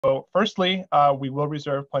So firstly, we will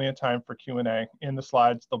reserve plenty of time for Q&A. In the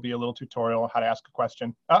slides, there'll be a little tutorial on how to ask a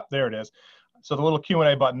question. Ah, there it is. So the little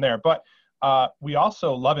Q&A button there. But we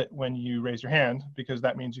also love it when you raise your hand, because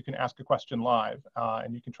that means you can ask a question live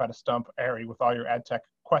and you can try to stump Ari with all your ad tech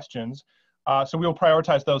questions. So we will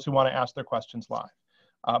prioritize those who want to ask their questions live.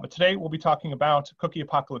 But today we'll be talking about Cookie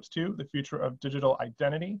Apocalypse 2, the future of digital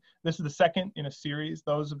identity. This is the second in a series.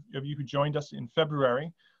 Those of you who joined us in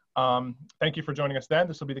February, thank you for joining us then.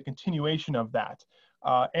 This will be the continuation of that.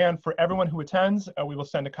 And for everyone who attends, we will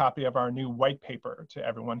send a copy of our new white paper to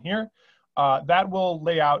everyone here. That will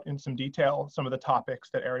lay out in some detail some of the topics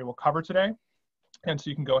that Ari will cover today. And so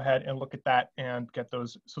you can go ahead and look at that and get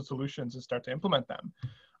those solutions and start to implement them.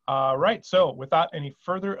 Right, so without any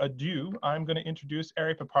further ado, I'm going to introduce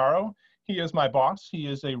Ari Paparo. He is my boss. He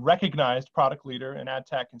is a recognized product leader in ad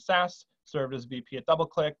tech and SaaS, served as VP at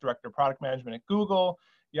DoubleClick, Director of Product Management at Google,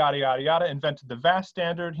 yada, yada, yada, invented the VAST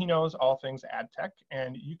standard. He knows all things ad tech,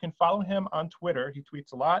 and you can follow him on Twitter. He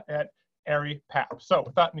tweets a lot at Ari Pap. So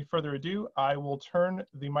without any further ado, I will turn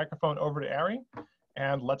the microphone over to Ari,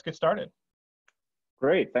 and let's get started.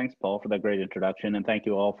 Great, thanks, Paul, for that great introduction, and thank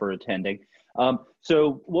you all for attending.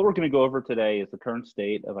 So what we're going to go over today is the current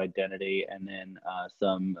state of identity, and then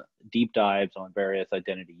some deep dives on various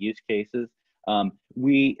identity use cases.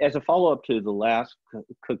 As a follow-up to the last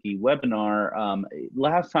cookie webinar,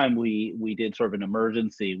 last time we did sort of an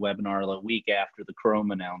emergency webinar a week after the Chrome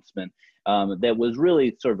announcement that was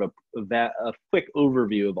really sort of a quick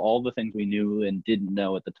overview of all the things we knew and didn't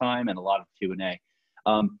know at the time, and a lot of Q&A.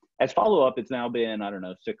 As follow-up, it's now been, I don't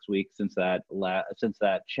know, 6 weeks since that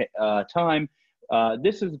time.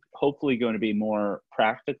 This is hopefully going to be more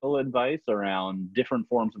practical advice around different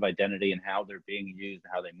forms of identity and how they're being used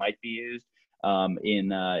and how they might be used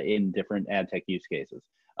in different ad tech use cases.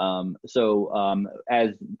 As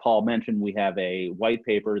Paul mentioned, we have a white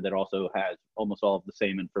paper that also has almost all of the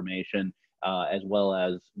same information, as well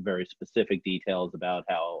as very specific details about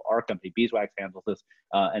how our company, Beeswax, handles this,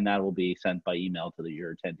 and that will be sent by email to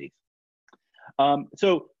your attendees.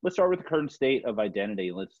 So let's start with the current state of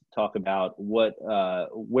identity. Let's talk about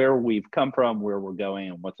where we've come from, where we're going,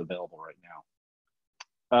 and what's available right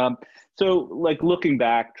now. So like looking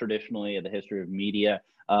back traditionally at the history of media,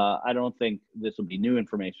 I don't think this will be new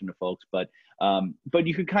information to folks, but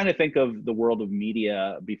you could kind of think of the world of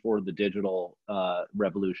media before the digital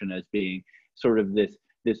revolution as being sort of this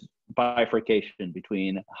bifurcation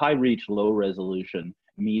between high reach, low resolution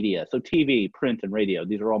media. So TV, print, and radio,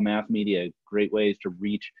 these are all mass media, great ways to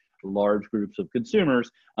reach large groups of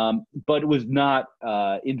consumers, but it was not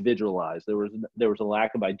individualized. There was a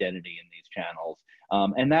lack of identity in these channels.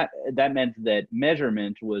 And that meant that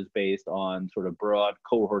measurement was based on sort of broad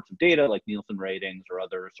cohorts of data like Nielsen ratings or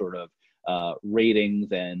other sort of ratings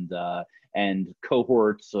and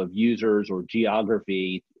cohorts of users or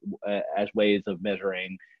geography as ways of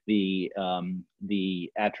measuring the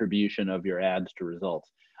attribution of your ads to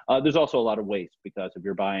results. There's also a lot of waste, because if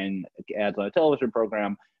you're buying ads on a television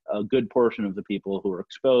program, a good portion of the people who were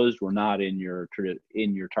exposed were not in your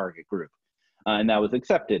target group. And that was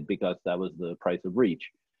accepted because that was the price of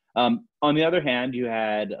reach. On the other hand, you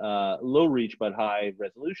had low reach but high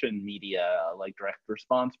resolution media like direct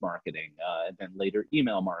response marketing and then later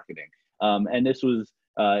email marketing. And this was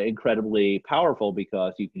incredibly powerful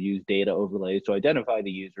because you could use data overlays to identify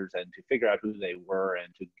the users and to figure out who they were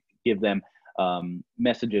and to give them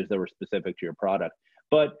messages that were specific to your product.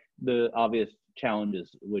 But the obvious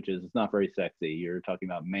challenges, which is it's not very sexy. You're talking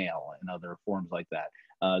about mail and other forms like that.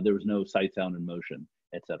 There was no sight, sound, and motion,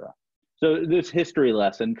 etc. So this history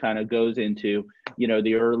lesson kind of goes into,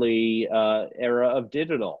 the early era of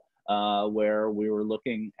digital, where we were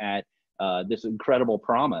looking at this incredible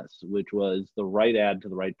promise, which was the right ad to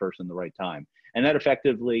the right person, the right time. And that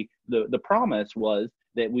effectively, the promise was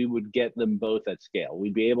that we would get them both at scale.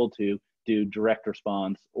 We'd be able to do direct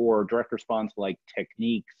response or direct response like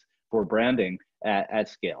techniques for branding at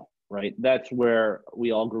scale, right? That's where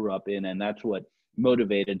we all grew up in, and that's what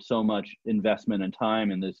motivated so much investment and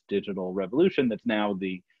time in this digital revolution that's now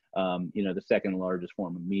the second largest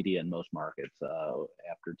form of media in most markets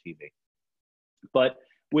after TV. But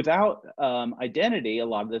without identity, a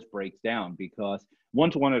lot of this breaks down because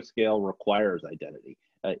one-to-one at scale requires identity.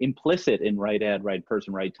 Implicit in right ad, right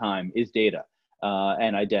person, right time is data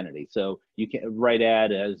and identity. So you can right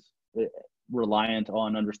ad as reliant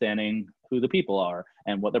on understanding who the people are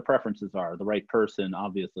and what their preferences are. The right person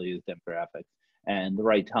obviously is demographics, and the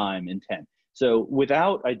right time, intent. So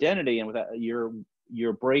without identity and without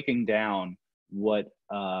you're breaking down what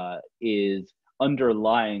is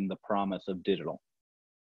underlying the promise of digital.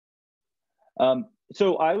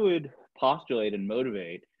 So I would postulate and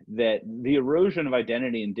motivate that the erosion of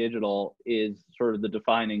identity in digital is sort of the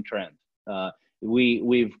defining trend.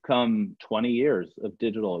 We've come 20 years of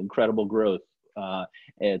digital incredible growth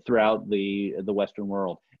throughout the Western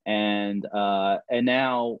world, and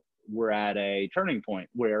now we're at a turning point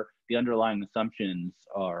where the underlying assumptions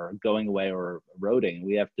are going away or eroding.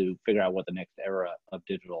 We have to figure out what the next era of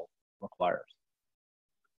digital requires.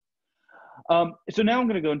 So now I'm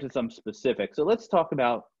going to go into some specifics. So let's talk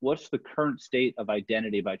about what's the current state of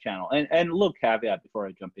identity by channel. And a little caveat before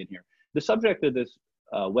I jump in here. The subject of this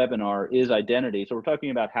webinar is identity. So we're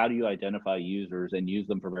talking about how do you identify users and use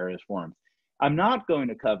them for various forms. I'm not going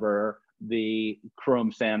to cover the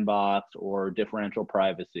Chrome sandbox or differential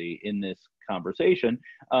privacy in this conversation.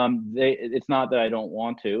 It's not that I don't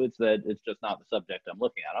want to, it's that it's just not the subject I'm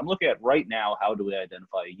looking at. I'm looking at right now, how do we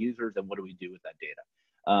identify users and what do we do with that data?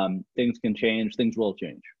 Things can change, things will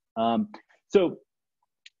change. So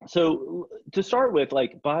to start with,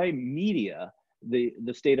 like by media,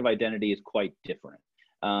 the state of identity is quite different.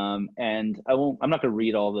 And I'm not gonna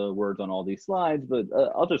read all the words on all these slides, but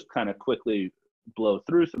I'll just kind of quickly blow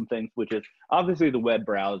through some things, which is obviously the web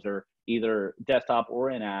browser, either desktop or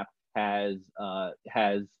in-app, has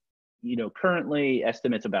currently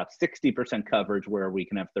estimates about 60% coverage where we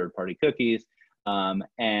can have third-party cookies.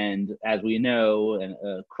 And as we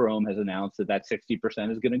know, Chrome has announced that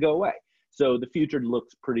 60% is going to go away. So the future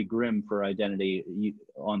looks pretty grim for identity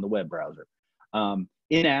on the web browser.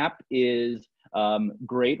 In-app is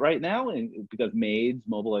great right now because MAIDs,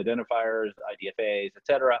 mobile identifiers, IDFAs,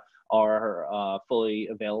 etc., are fully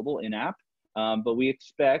available in-app. But we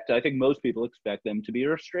expect, I think most people expect them to be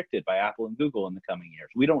restricted by Apple and Google in the coming years.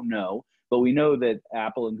 We don't know, but we know that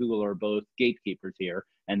Apple and Google are both gatekeepers here,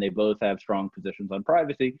 and they both have strong positions on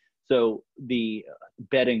privacy. So the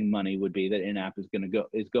betting money would be that in-app is going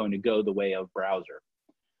to go the way of browser.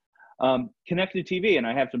 Connected TV, and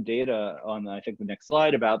I have some data on, I think, the next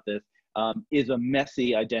slide about this, is a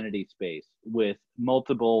messy identity space with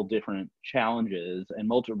multiple different challenges and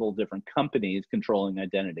multiple different companies controlling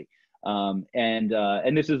identity.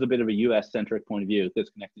 And this is a bit of a US-centric point of view, because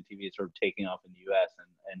connected TV is sort of taking off in the US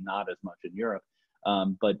and not as much in Europe.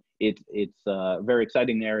 But it's a very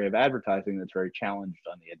exciting area of advertising that's very challenged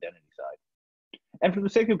on the identity side. And for the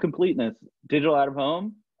sake of completeness, digital out of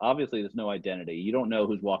home, obviously there's no identity. You don't know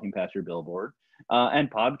who's walking past your billboard.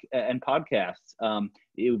 And podcasts,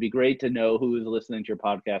 it would be great to know who is listening to your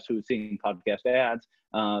podcast, who's seeing podcast ads,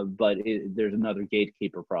 but there's another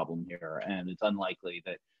gatekeeper problem here, and it's unlikely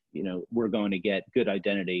that we're going to get good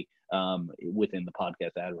identity within the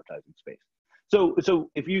podcast advertising space. So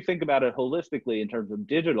if you think about it holistically in terms of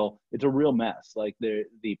digital, it's a real mess. Like the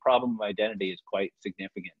problem of identity is quite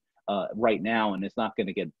significant right now, and it's not going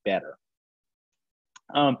to get better.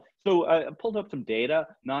 So I pulled up some data,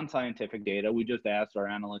 non-scientific data. We just asked our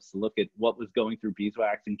analysts to look at what was going through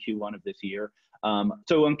beeswax in Q1 of this year.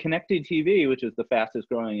 So on connected TV, which is the fastest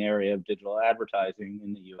growing area of digital advertising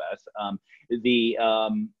in the US,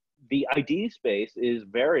 the ID space is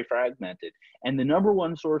very fragmented. And the number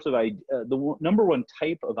one source of ID, the number one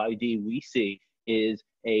type of ID we see is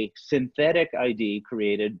a synthetic ID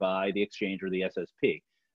created by the exchange or the SSP.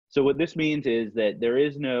 So what this means is that there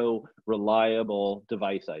is no reliable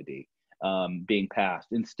device ID being passed.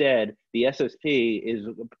 Instead, the SSP is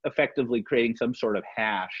effectively creating some sort of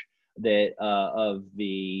hash that of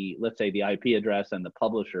the, let's say, the IP address and the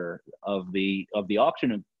publisher of the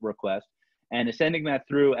auction request, and is sending that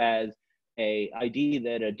through as a ID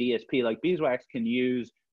that a DSP like beeswax can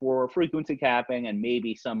use for frequency capping and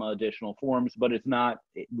maybe some additional forms, but it's not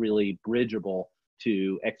really bridgeable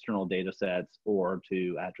to external data sets or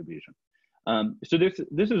to attribution. So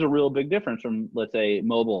this is a real big difference from, let's say,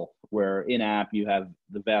 mobile, where in-app you have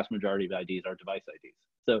the vast majority of IDs are device IDs.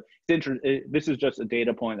 So this is just a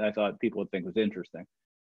data point that I thought people would think was interesting.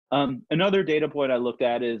 Another data point I looked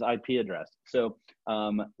at is IP address. So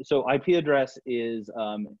IP address is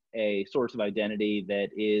a source of identity that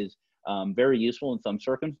is very useful in some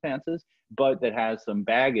circumstances, but that has some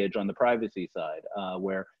baggage on the privacy side,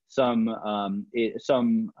 where some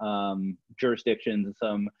jurisdictions,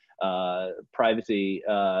 some privacy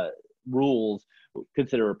rules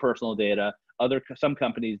consider personal data. Some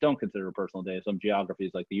companies don't consider personal data. Some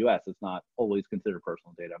geographies like the US, it's not always considered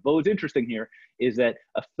personal data. But what's interesting here is that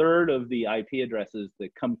a third of the IP addresses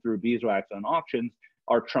that come through beeswax on auctions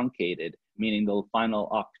are truncated, meaning the final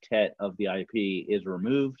octet of the IP is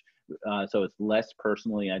removed. So it's less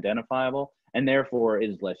personally identifiable, and therefore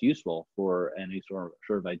it is less useful for any sort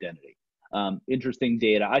of identity. Interesting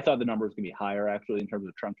data. I thought the number was going to be higher actually in terms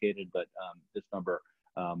of truncated, but this number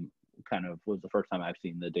kind of was the first time I've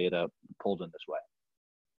seen the data pulled in this way.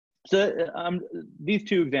 So these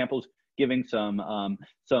two examples giving some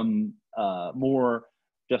more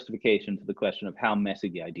justification to the question of how messy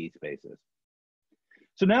the ID space is.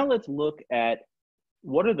 So now let's look at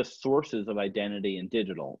what are the sources of identity in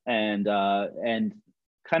digital, and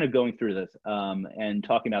kind of going through this and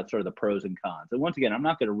talking about sort of the pros and cons. And once again, I'm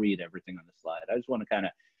not going to read everything on the slide. I just want to kind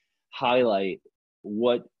of highlight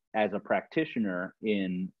what, as a practitioner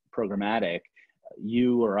in programmatic,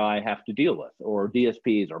 you or I have to deal with, or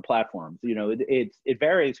DSPs or platforms. You know, it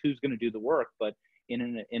varies who's going to do the work, but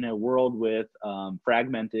in a world with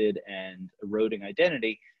fragmented and eroding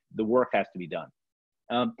identity, the work has to be done.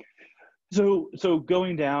 So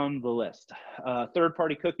going down the list,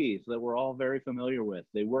 third-party cookies that we're all very familiar with.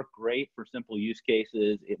 They work great for simple use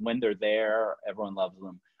cases. When they're there, everyone loves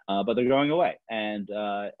them, but they're going away. And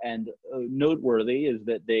noteworthy is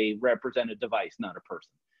that they represent a device, not a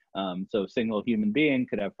person. So a single human being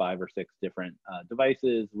could have 5 or 6 different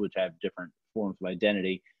devices, which have different forms of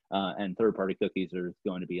identity, and third-party cookies are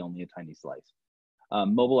going to be only a tiny slice.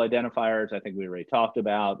 Mobile identifiers, I think we already talked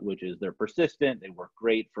about, which is they're persistent, they work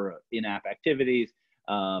great for in-app activities,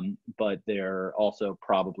 but they're also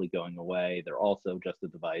probably going away. They're also just a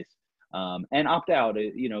device. And opt-out,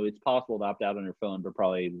 you know, it's possible to opt out on your phone, but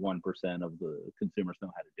probably 1% of the consumers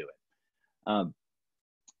know how to do it.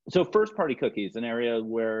 So first-party cookies, an area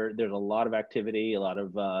where there's a lot of activity, a lot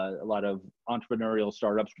of entrepreneurial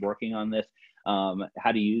startups working on this.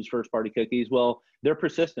 How to use first-party cookies? Well, they're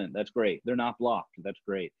persistent. That's great. They're not blocked. That's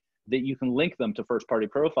great. That you can link them to first-party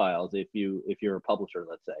profiles if you're a publisher,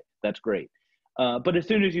 let's say. That's great. But as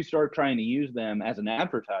soon as you start trying to use them as an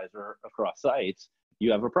advertiser across sites,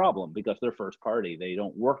 you have a problem because they're first-party. They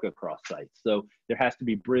don't work across sites. So there has to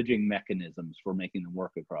be bridging mechanisms for making them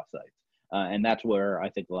work across sites. And that's where I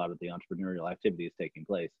think a lot of the entrepreneurial activity is taking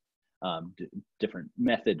place, different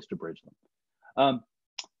methods to bridge them.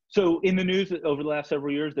 So in the news over the last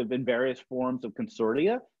several years, there have been various forms of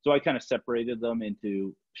consortia. So I kind of separated them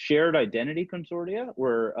into shared identity consortia,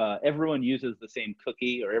 where everyone uses the same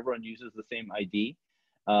cookie or everyone uses the same ID,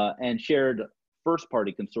 and shared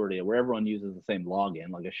first-party consortia, where everyone uses the same login,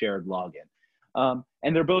 like a shared login.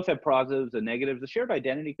 And they both have positives and negatives. The shared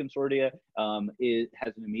identity consortia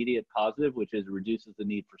has an immediate positive, which is reduces the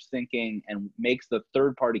need for syncing and makes the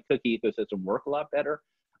third-party cookie ecosystem work a lot better.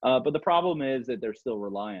 But the problem is that they're still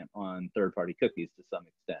reliant on third-party cookies to some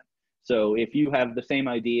extent. So if you have the same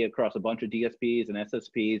ID across a bunch of DSPs and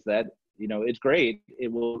SSPs, that, you know, it's great.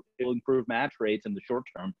 It will improve match rates in the short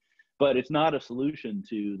term, but it's not a solution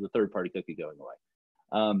to the third-party cookie going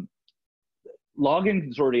away. Login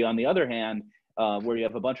consortia, on the other hand, where you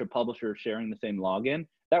have a bunch of publishers sharing the same login,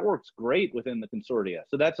 that works great within the consortia.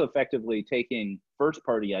 So that's effectively taking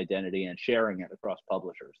first-party identity and sharing it across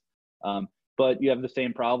publishers. But you have the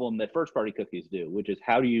same problem that first-party cookies do, which is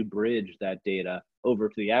how do you bridge that data over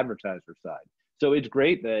to the advertiser side? So it's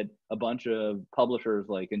great that a bunch of publishers,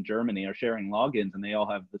 like in Germany, are sharing logins and they all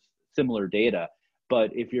have this similar data.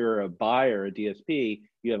 But if you're a buyer, a DSP,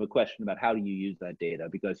 you have a question about how do you use that data,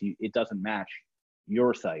 because it doesn't match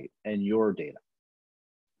your site and your data.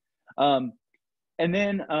 And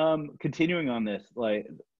then continuing on this, like,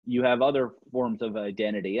 you have other forms of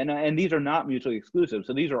identity, and these are not mutually exclusive.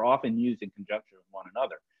 So these are often used in conjunction with one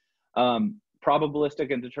another.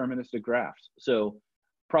 Probabilistic and deterministic graphs. So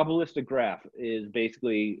probabilistic graph is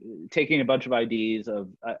basically taking a bunch of IDs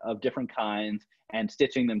of different kinds and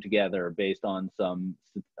stitching them together based on some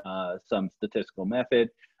statistical method.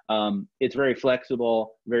 It's very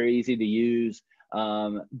flexible, very easy to use.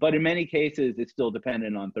 But in many cases, it's still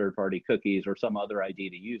dependent on third-party cookies or some other ID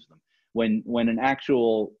to use them. When an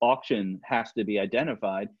actual auction has to be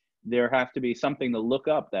identified, there has to be something to look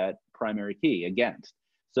up that primary key against.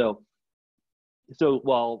 So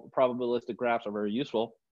while probabilistic graphs are very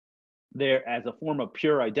useful, they're, as a form of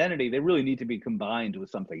pure identity, they really need to be combined with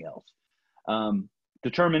something else.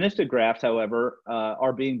 Deterministic graphs, however,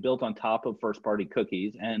 are being built on top of first-party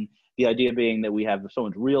cookies, and the idea being that we have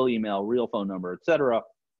someone's real email, real phone number, etc.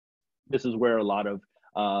 This is where a lot of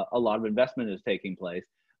investment is taking place,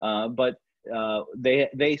 but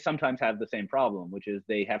they sometimes have the same problem, which is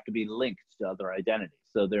they have to be linked to other identities,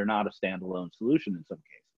 so they're not a standalone solution in some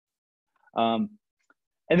cases.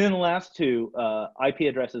 And then the last two, IP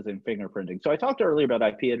addresses and fingerprinting. So I talked earlier about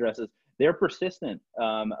IP addresses. They're persistent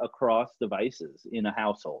across devices in a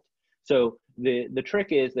household. So the trick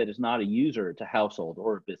is that it's not a user to household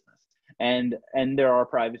or a business. And there are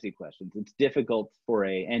privacy questions. It's difficult for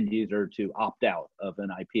an end user to opt out of an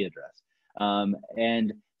IP address.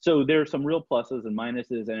 And so there are some real pluses and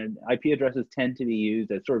minuses, and IP addresses tend to be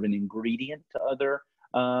used as sort of an ingredient to other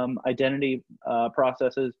identity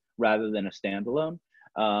processes rather than a standalone.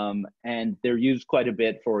 And they're used quite a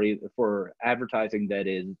bit for advertising that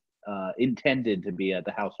is intended to be at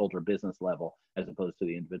the household or business level as opposed to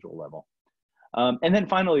the individual level. And then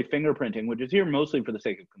finally, fingerprinting, which is here mostly for the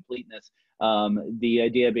sake of completeness. The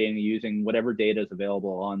idea being using whatever data is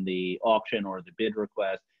available on the auction or the bid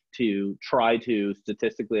request to try to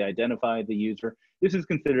statistically identify the user. This is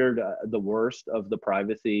considered the worst of the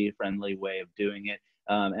privacy-friendly way of doing it.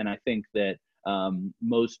 And I think that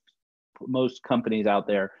most companies out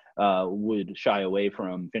there would shy away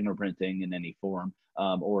from fingerprinting in any form,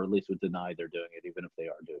 or at least would deny they're doing it, even if they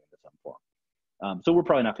are doing it in some form. So we're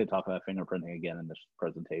probably not going to talk about fingerprinting again in this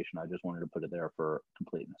presentation. I just wanted to put it there for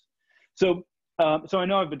completeness. So I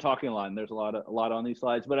know I've been talking a lot, and there's a lot on these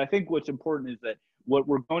slides, but I think what's important is that what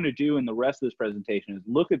we're going to do in the rest of this presentation is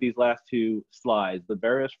look at these last two slides, the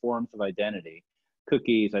various forms of identity,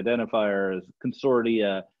 cookies, identifiers,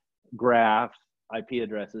 consortia, graphs, IP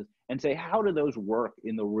addresses, and say, how do those work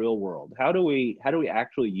in the real world? How do we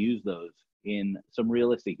actually use those in some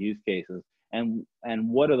realistic use cases? And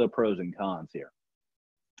what are the pros and cons here?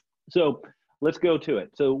 So let's go to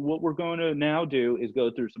it. So what we're going to now do is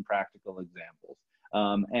go through some practical examples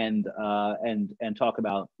and talk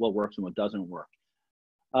about what works and what doesn't work.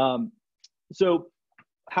 So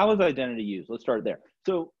how is identity used? Let's start there.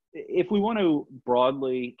 So if we want to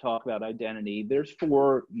broadly talk about identity, there's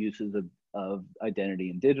 4 uses of identity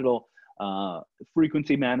in digital: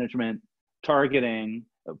 frequency management, targeting,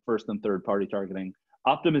 first and third party targeting,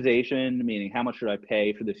 optimization, meaning how much should I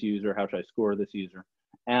pay for this user, how should I score this user,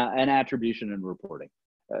 and attribution and reporting.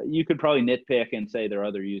 You could probably nitpick and say there are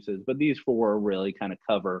other uses, but these 4 really kind of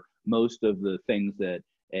cover most of the things that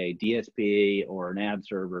a DSP or an ad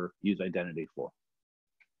server use identity for.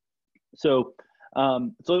 So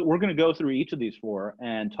we're going to go through each of these 4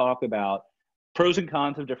 and talk about pros and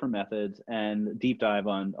cons of different methods and deep dive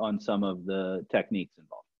on some of the techniques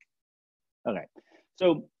involved. Okay,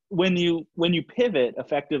 so when you pivot,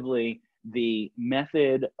 effectively the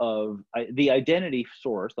method of the identity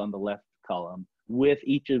source on the left column with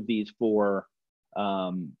each of these 4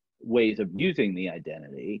 ways of using the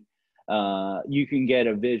identity, you can get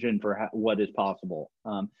a vision for what is possible.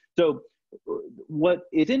 So what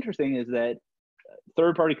is interesting is that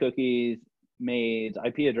third-party cookies, MAIDs,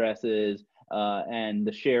 IP addresses, and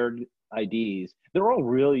the shared IDs, they're all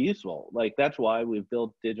really useful. Like, that's why we've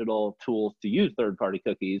built digital tools to use third-party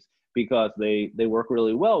cookies, because they work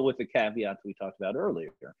really well with the caveats we talked about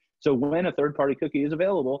earlier. So when a third-party cookie is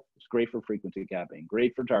available, it's great for frequency capping,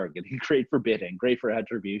 great for targeting, great for bidding, great for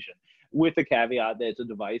attribution, with the caveat that it's a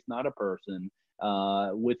device, not a person,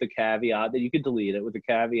 with the caveat that you can delete it, with the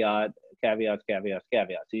caveats.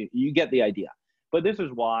 So you get the idea. But this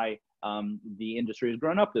is why the industry has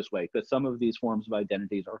grown up this way, because some of these forms of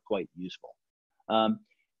identities are quite useful.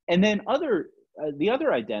 And then the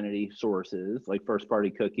other identity sources, like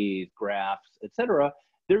first-party cookies, graphs, etc.,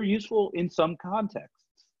 they're useful in some contexts.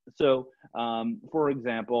 So, for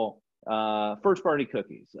example, first-party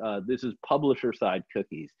cookies. This is publisher-side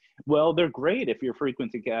cookies. Well, they're great if you're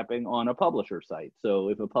frequency capping on a publisher site. So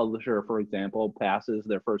if a publisher, for example, passes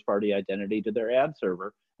their first-party identity to their ad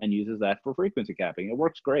server and uses that for frequency capping, it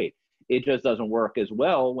works great. It just doesn't work as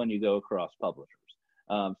well when you go across publishers.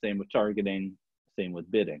 Same with targeting, same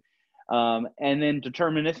with bidding. And then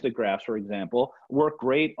deterministic graphs, for example, work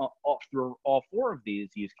great through all 4 of these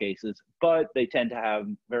use cases, but they tend to have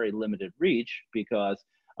very limited reach because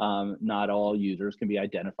not all users can be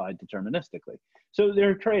identified deterministically. So there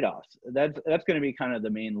are trade-offs. That's going to be kind of the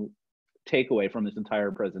main takeaway from this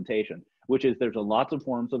entire presentation, which is there's lots of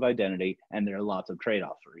forms of identity and there are lots of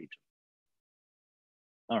trade-offs for each.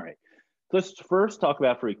 All right, let's first talk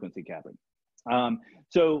about frequency capping.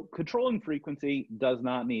 So controlling frequency does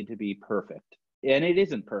not need to be perfect, and it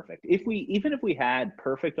isn't perfect. Even if we had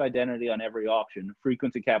perfect identity on every auction,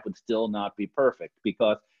 frequency cap would still not be perfect,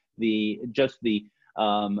 because the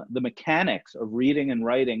mechanics of reading and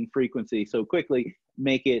writing frequency so quickly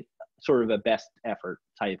make it sort of a best effort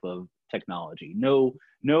type of technology. No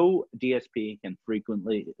DSP can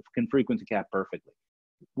frequency cap perfectly.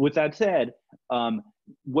 With that said,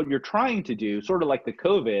 what you're trying to do, sort of like the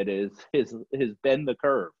COVID, is bend the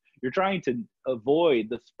curve. You're trying to avoid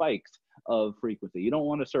the spikes of frequency. You don't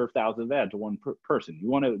want to serve thousands of ads to one person. You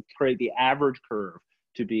want to create the average curve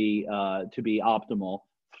to be optimal,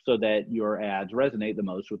 so that your ads resonate the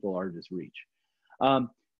most with the largest reach.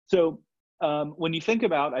 When you think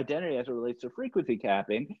about identity as it relates to frequency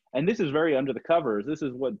capping, and this is very under the covers, this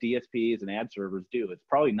is what DSPs and ad servers do. It's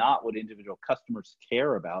probably not what individual customers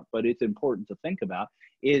care about, but it's important to think about,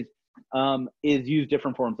 is use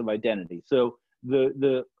different forms of identity. So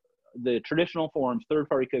the traditional forms,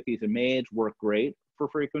 third-party cookies and MAIDs, work great for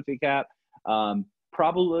frequency cap.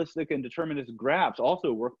 Probabilistic and deterministic graphs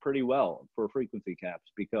also work pretty well for frequency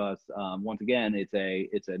caps because once again,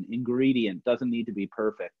 it's an ingredient, doesn't need to be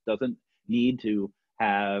perfect, doesn't need to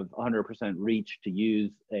have 100% reach to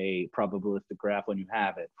use a probabilistic graph when you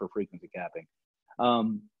have it for frequency capping.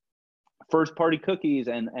 First-party cookies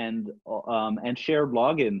and shared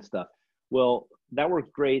login stuff. Well, that works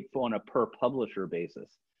great on a per publisher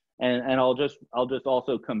basis. And I'll just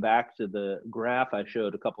also come back to the graph I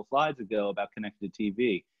showed a couple slides ago about connected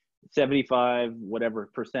TV. 75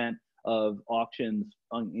 whatever percent of auctions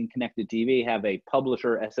in connected TV have a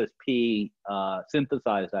publisher SSP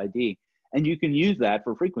synthesized ID, and you can use that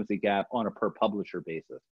for frequency cap on a per publisher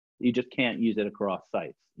basis. You just can't use it across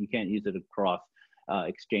sites. You can't use it across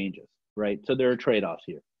exchanges, right? So there are trade-offs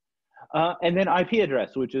here. And then IP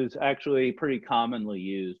address, which is actually pretty commonly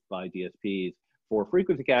used by DSPs for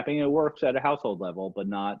frequency capping. It works at a household level, but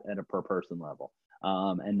not at a per person level,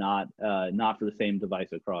 and not for the same device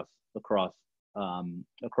across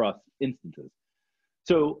instances.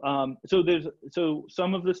 So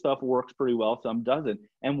some of the stuff works pretty well, some doesn't.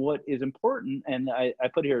 And what is important, and I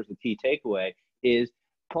put here as the key takeaway, is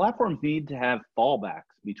platforms need to have fallbacks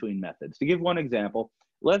between methods. To give one example,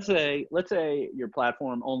 let's say your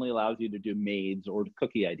platform only allows you to do MAIDs or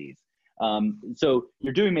cookie IDs. So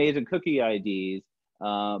you're doing MAIDs and cookie IDs,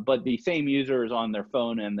 but the same user is on their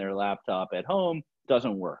phone and their laptop at home,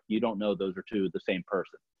 doesn't work. You don't know those are two of the same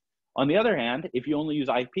person. On the other hand, if you only use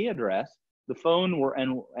IP address, the phone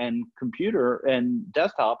and computer and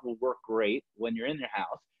desktop will work great when you're in your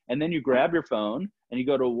house. And then you grab your phone and you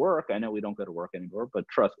go to work. I know we don't go to work anymore, but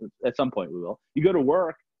trust, at some point we will. You go to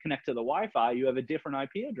work, connect to the Wi-Fi, you have a different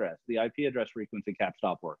IP address. The IP address frequency cap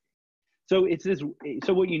stopped working. So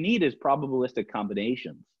so what you need is probabilistic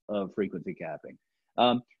combinations of frequency capping.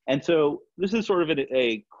 And so this is sort of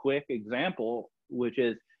a quick example, which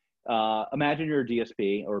is, imagine you're a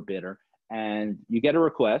DSP or a bidder, and you get a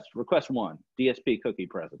request one, DSP cookie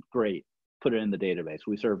present, great, put it in the database,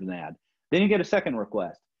 we served an ad. Then you get a second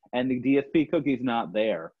request, and the DSP cookie is not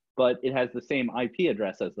there, but it has the same IP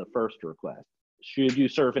address as the first request. Should you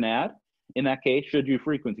serve an ad? In that case, should you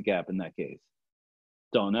frequency cap in that case?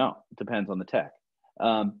 Don't know, it depends on the tech.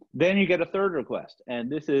 Then you get a third request, and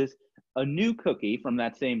this is a new cookie from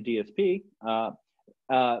that same DSP,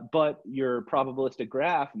 but your probabilistic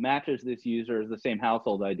graph matches this user as the same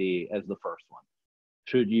household ID as the first one.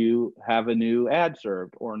 Should you have a new ad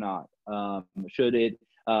served or not? Should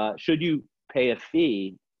you pay a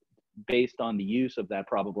fee based on the use of that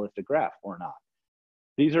probabilistic graph or not?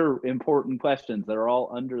 These are important questions that are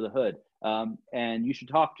all under the hood. And you should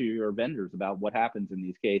talk to your vendors about what happens in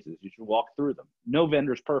these cases. You should walk through them. No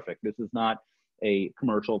vendor's perfect. This is not a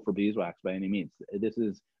commercial for beeswax by any means. This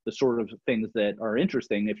is the sort of things that are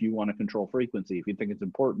interesting if you want to control frequency, if you think it's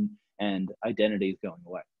important and identity is going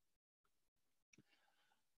away.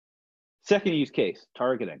 Second use case,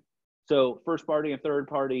 targeting. So first party and third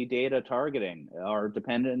party data targeting are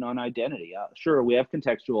dependent on identity. Sure, we have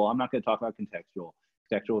contextual. I'm not going to talk about contextual.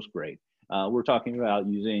 Contextual is great. We're talking about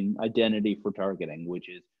using identity for targeting, which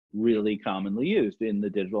is really commonly used in the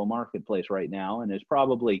digital marketplace right now, and is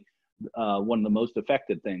probably one of the most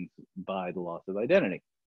affected things by the loss of identity.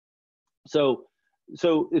 So it's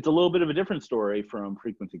a little bit of a different story from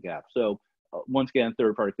frequency cap. So once again,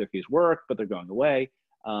 third-party cookies work, but they're going away.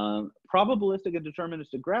 Probabilistic and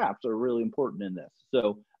deterministic graphs are really important in this.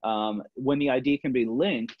 So when the ID can be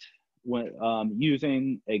linked, when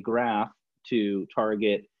using a graph to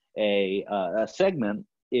target a segment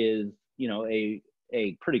is,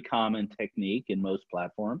 a pretty common technique in most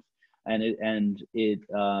platforms, and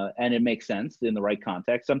it makes sense in the right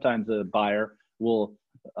context. Sometimes a buyer will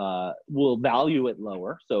value it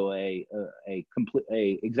lower, so a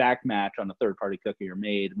exact match on a third-party cookie or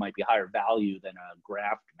MAID might be higher value than a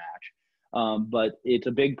graphed match, but it's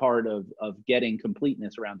a big part of getting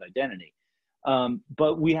completeness around identity.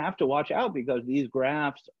 But we have to watch out because these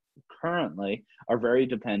graphs currently are very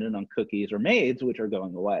dependent on cookies or MAIDs, which are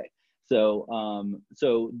going away.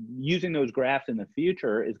 So using those graphs in the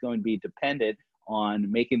future is going to be dependent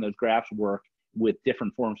on making those graphs work with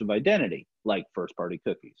different forms of identity, like first-party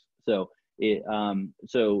cookies. So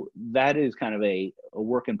that is kind of a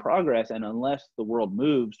work in progress, and unless the world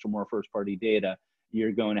moves to more first-party data,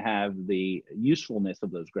 you're going to have the usefulness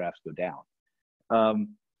of those graphs go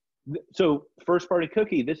down. So first-party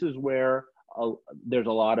cookie, this is where there's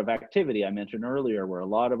a lot of activity I mentioned earlier, where a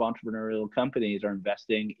lot of entrepreneurial companies are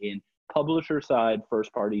investing in publisher-side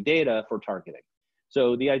first-party data for targeting.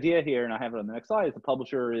 So the idea here, and I have it on the next slide, is the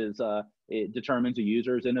publisher it determines a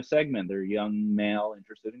user is in a segment. They're a young male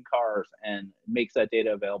interested in cars and makes that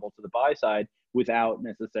data available to the buy side without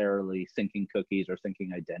necessarily syncing cookies or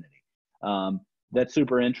syncing identity. That's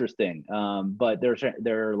super interesting, but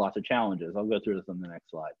there are lots of challenges. I'll go through this on the next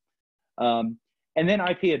slide. And then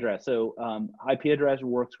IP address. So IP address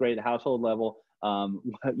works great at household level.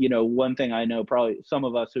 You know, one thing I know probably some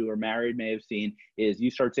of us who are married may have seen is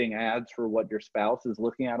you start seeing ads for what your spouse is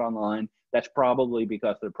looking at online. That's probably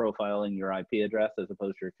because they're profiling your IP address as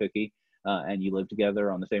opposed to your cookie, and you live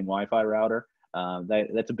together on the same Wi-Fi router.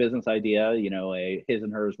 That's a business idea, you know, a his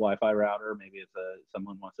and hers Wi-Fi router. Maybe it's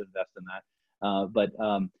someone wants to invest in that, but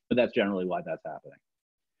that's generally why that's happening.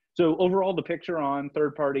 So overall, the picture on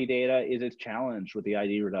third-party data is it's challenged with the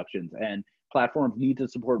ID reductions, and platforms need to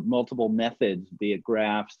support multiple methods, be it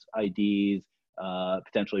graphs, IDs,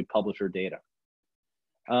 potentially publisher data.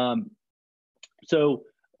 So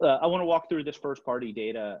I want to walk through this first-party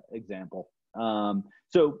data example.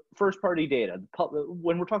 So first-party data,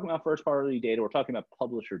 when we're talking about first-party data, we're talking about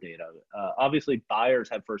publisher data. Obviously, buyers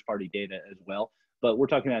have first-party data as well, but we're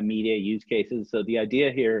talking about media use cases. So the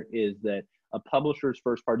idea here is that a publisher's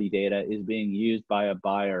first-party data is being used by a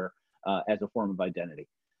buyer as a form of identity.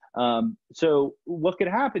 So what could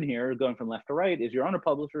happen here, going from left to right, is you're on a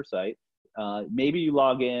publisher site. Maybe you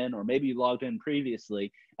log in, or maybe you logged in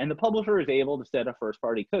previously, and the publisher is able to set a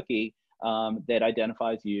first-party cookie that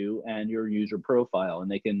identifies you and your user profile,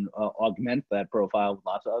 and they can augment that profile with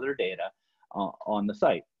lots of other data on the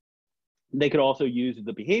site. They could also use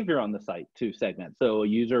the behavior on the site to segment. So a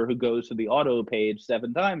user who goes to the auto page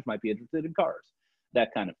 7 times might be interested in cars,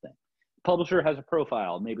 that kind of thing. Publisher has a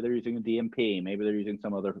profile. Maybe they're using a DMP. Maybe they're using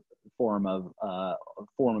some other form of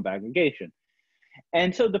aggregation.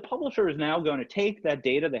 And so the publisher is now going to take that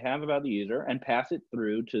data they have about the user and pass it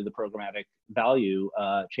through to the programmatic value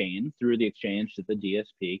chain through the exchange to the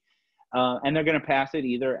DSP. And they're going to pass it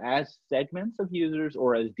either as segments of users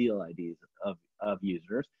or as deal IDs of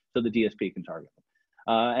users, so the DSP can target them.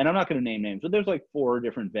 And I'm not going to name names, but there's like 4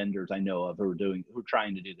 different vendors I know of who are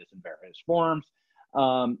trying to do this in various forms.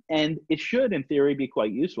 And it should, in theory, be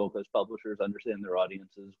quite useful because publishers understand their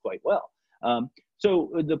audiences quite well.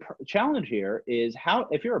 So the challenge here is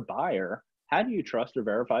if you're a buyer, how do you trust or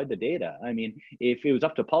verify the data? I mean, if it was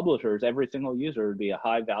up to publishers, every single user would be a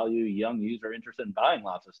high value young user interested in buying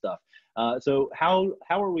lots of stuff. So how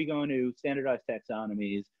are we going to standardize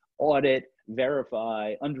taxonomies, audit,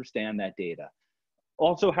 verify, understand that data?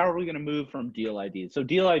 Also, how are we going to move from deal IDs? So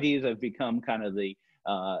deal IDs have become kind of the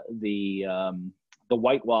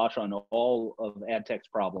whitewash on all of ad tech's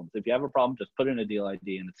problems. If you have a problem, just put in a deal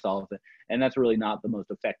ID and it solves it. And that's really not the most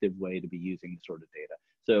effective way to be using this sort of data.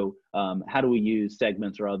 So how do we use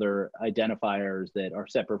segments or other identifiers that are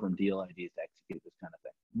separate from deal IDs to execute this kind of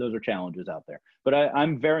thing? Those are challenges out there. But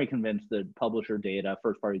I'm very convinced that publisher data,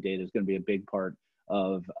 first-party data, is going to be a big part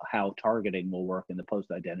of how targeting will work in the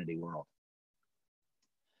post-identity world.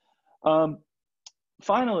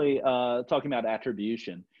 Finally, talking about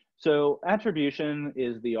attribution. So attribution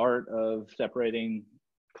is the art of separating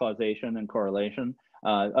causation and correlation,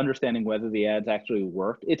 understanding whether the ads actually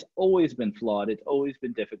worked. It's always been flawed. It's always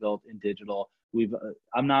been difficult in digital.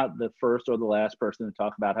 I'm not the first or the last person to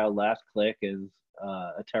talk about how last click is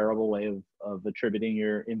a terrible way of attributing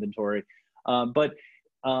your inventory. But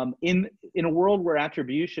in a world where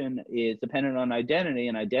attribution is dependent on identity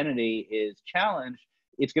and identity is challenged,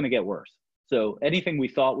 it's going to get worse. So anything we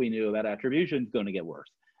thought we knew about attribution is going to get worse.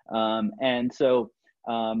 And so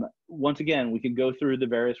once again, we can go through the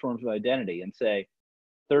various forms of identity and say,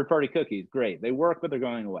 third-party cookies, great. They work, but they're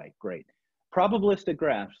going away, great. Probabilistic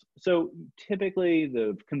graphs. So typically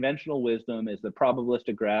the conventional wisdom is that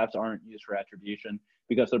probabilistic graphs aren't used for attribution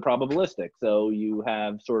because they're probabilistic. So you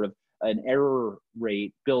have sort of an error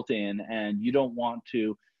rate built in, and you don't want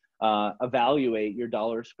to evaluate your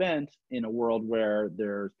dollar spent in a world where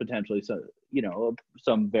there's potentially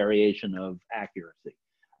some variation of accuracy.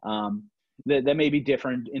 That may be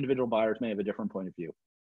different. Individual buyers may have a different point of view.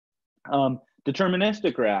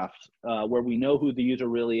 Deterministic graphs, where we know who the user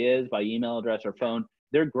really is by email address or phone,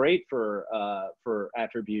 they're great for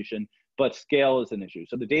attribution, but scale is an issue.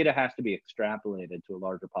 So the data has to be extrapolated to a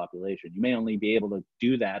larger population. You may only be able to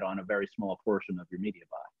do that on a very small portion of your media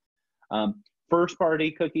buy.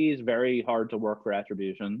 First-party cookies, very hard to work for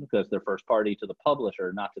attribution because they're first-party to the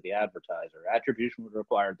publisher, not to the advertiser. Attribution would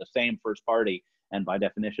require the same first-party, and by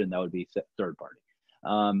definition, that would be third-party.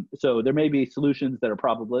 So there may be solutions that are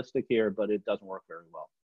probabilistic here, but it doesn't work very well.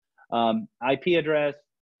 IP address,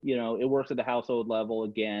 it works at the household level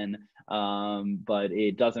again, but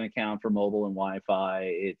it doesn't account for mobile and Wi-Fi.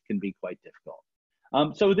 It can be quite difficult.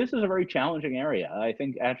 So this is a very challenging area. I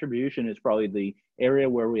think attribution is probably the area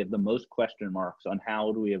where we have the most question marks on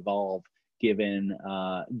how do we evolve given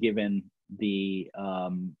the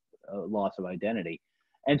loss of identity.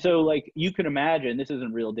 And so, like, you can imagine, this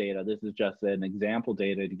isn't real data, this is just an example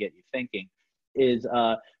data to get you thinking, is,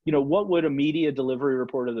 what would a media delivery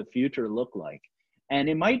report of the future look like? And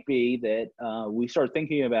it might be that we start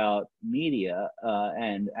thinking about media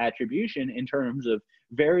and attribution in terms of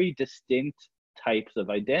very distinct types of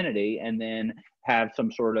identity, and then have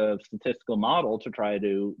some sort of statistical model to try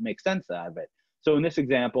to make sense out of it. So in this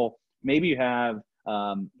example, maybe you have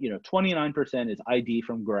 29% is ID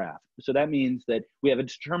from graph. So that means that we have a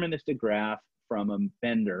deterministic graph from a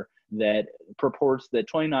vendor that purports that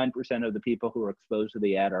 29% of the people who are exposed to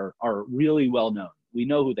the ad are really well known. We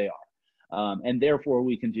know who they are. And therefore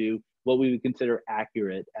we can do what we would consider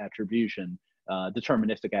accurate attribution,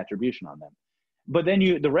 deterministic attribution on them. But then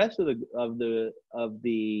the rest of the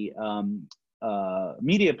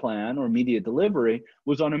media plan or media delivery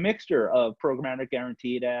was on a mixture of programmatic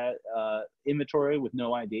guaranteed inventory with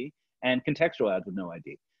no ID and contextual ads with no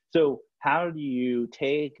ID. So how do you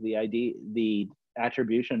take the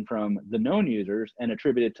attribution from the known users and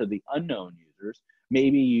attribute it to the unknown users?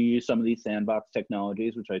 Maybe you use some of these sandbox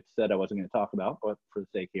technologies, which I said I wasn't going to talk about, but for the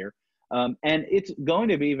sake here. And it's going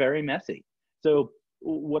to be very messy. So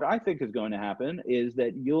what I think is going to happen is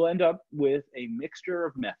that you'll end up with a mixture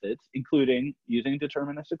of methods, including using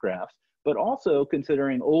deterministic graphs, but also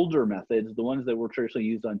considering older methods, the ones that were traditionally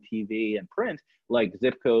used on TV and print, like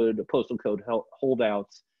zip code, postal code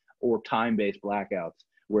holdouts, or time-based blackouts,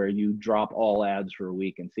 where you drop all ads for a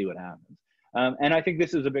week and see what happens. And I think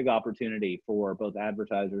this is a big opportunity for both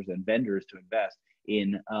advertisers and vendors to invest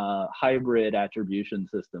in hybrid attribution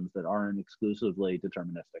systems that aren't exclusively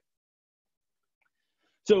deterministic.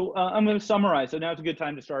 So I'm going to summarize. So now it's a good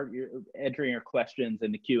time to start entering your questions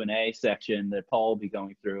in the Q&A section that Paul will be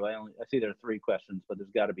going through. I see there are 3 questions, but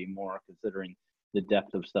there's got to be more considering the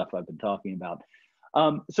depth of stuff I've been talking about.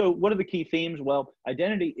 So what are the key themes? Well,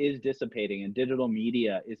 identity is dissipating and digital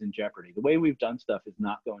media is in jeopardy. The way we've done stuff is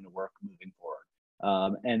not going to work moving forward.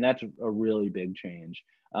 And that's a really big change.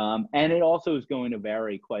 And it also is going to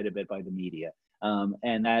vary quite a bit by the media.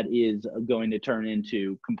 And that is going to turn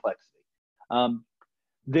into complexity.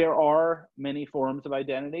 There are many forms of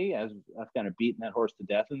identity, as I've kind of beaten that horse to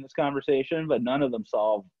death in this conversation, but none of them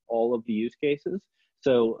solve all of the use cases.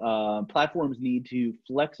 So platforms need to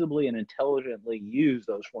flexibly and intelligently use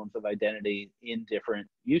those forms of identity in different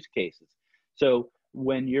use cases. So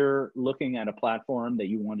when you're looking at a platform that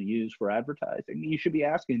you want to use for advertising, you should be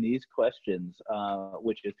asking these questions,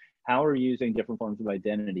 which is, how are you using different forms of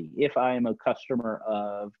identity? If I am a customer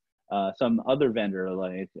of some other vendor,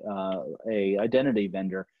 like a identity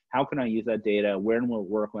vendor, how can I use that data? When will it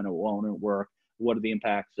work? When it won't work? What are the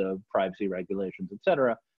impacts of privacy regulations, et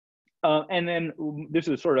cetera? And then this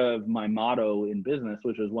is sort of my motto in business,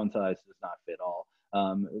 which is one size does not fit all.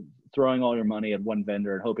 Throwing all your money at one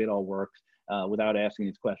vendor and hoping it all works without asking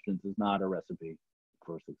these questions is not a recipe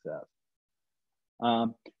for success.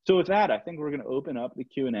 So with that, I think we're going to open up the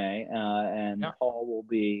Q&A, and Paul will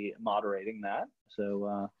be moderating that.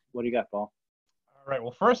 So what do you got, Paul? All right.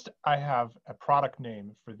 Well, first, I have a product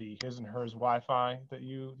name for the his and hers Wi-Fi that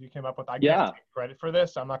you came up with. I can't take credit for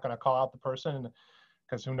this. I'm not going to call out the person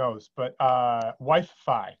because who knows. But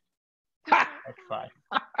Wi-Fi. Wi-Fi.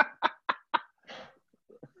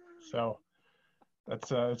 So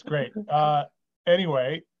that's great.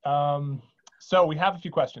 Anyway, so we have a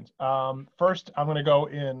few questions. First, I'm going to go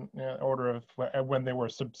in order of when they were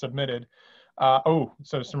submitted. So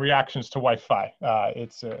some reactions to Wi-Fi.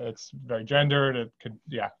 It's very gendered. It could,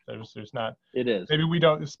 there's not. It is. Maybe we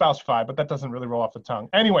don't spouse-fi, but that doesn't really roll off the tongue.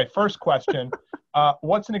 Anyway, first question: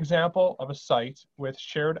 what's an example of a site with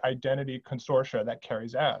shared identity consortia that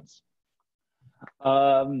carries ads?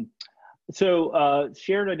 Shared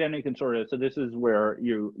identity consortia. So this is where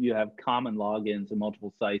you have common logins in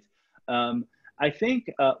multiple sites. I think,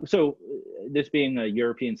 so this being a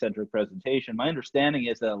European-centric presentation, my understanding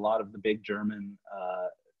is that a lot of the big German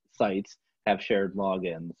sites have shared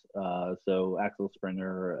logins. So Axel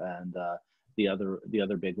Springer and the other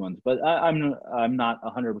big ones, but I'm not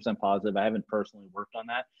 100% positive. I haven't personally worked on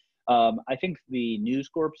that. I think the News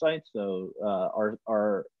Corp sites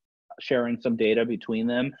are sharing some data between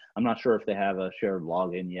them. I'm not sure if they have a shared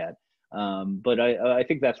login yet, but I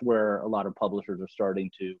think that's where a lot of publishers are starting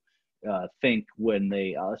to think when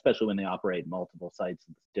they, especially when they operate multiple sites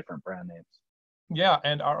with different brand names. Yeah,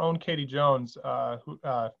 and our own Katie Jones,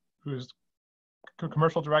 who's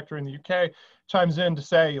commercial director in the UK, chimes in to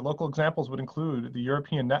say local examples would include the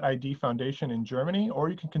European Net ID Foundation in Germany, or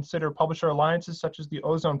you can consider publisher alliances such as the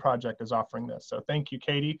Ozone Project is offering this. So thank you,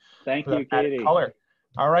 Katie. Thank you, Katie. Color.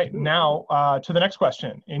 All right, now to the next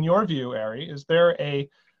question. In your view, Ari, is there a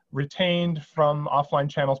retained from offline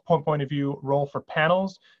channels point of view role for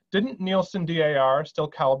panels. Didn't Nielsen DAR still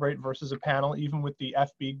calibrate versus a panel, even with the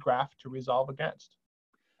FB graph to resolve against?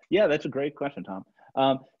 Yeah, that's a great question, Tom.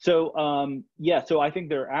 Yeah, so I think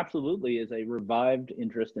there absolutely is a revived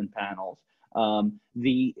interest in panels.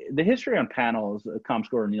 The history on panels,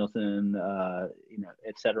 ComScore, Nielsen,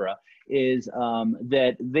 et cetera, is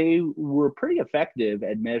that they were pretty effective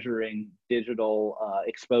at measuring digital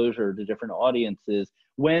exposure to different audiences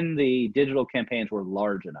when the digital campaigns were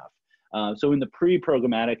large enough. So in the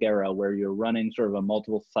pre-programmatic era, where you're running sort of a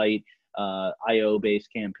multiple site IO-based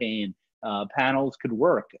campaign, panels could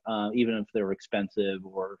work even if they were expensive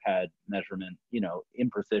or had measurement,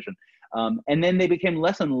 imprecision. And then they became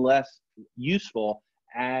less and less useful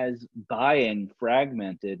as buying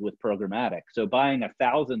fragmented with programmatic. So buying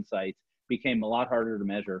 1,000 sites became a lot harder to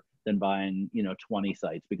measure than buying 20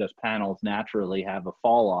 sites, because panels naturally have a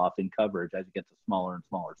fall off in coverage as it gets to smaller and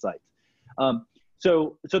smaller sites.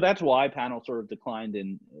 So that's why panels sort of declined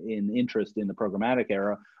in interest in the programmatic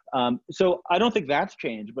era. So I don't think that's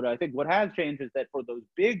changed, but I think what has changed is that for those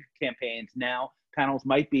big campaigns now, panels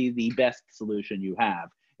might be the best solution you have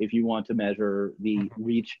if you want to measure the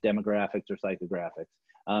reach demographics or psychographics.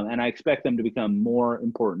 And I expect them to become more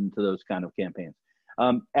important to those kind of campaigns.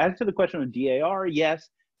 As to the question of DAR, yes.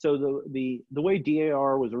 So the way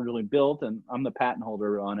DAR was originally built, and I'm the patent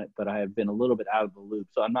holder on it, but I have been a little bit out of the loop,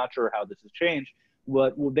 so I'm not sure how this has changed.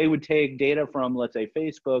 What they would take data from, let's say,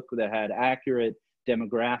 Facebook that had accurate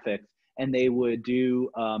demographics, and they would do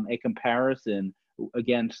a comparison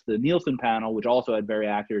against the Nielsen panel, which also had very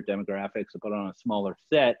accurate demographics, to put on a smaller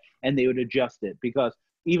set, and they would adjust it, because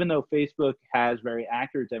even though Facebook has very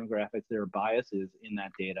accurate demographics, there are biases in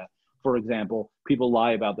that data. For example, people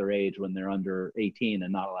lie about their age when they're under 18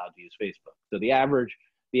 and not allowed to use Facebook. So the average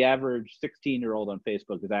 16-year-old on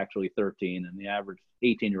Facebook is actually 13, and the average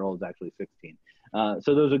 18-year-old is actually 16.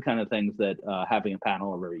 So those are kind of things that having a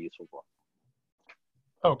panel are very useful for.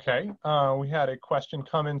 Okay, we had a question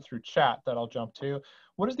come in through chat that I'll jump to.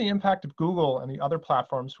 What is the impact of Google and the other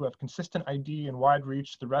platforms who have consistent ID and wide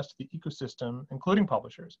reach to the rest of the ecosystem, including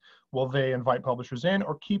publishers? Will they invite publishers in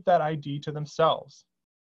or keep that ID to themselves?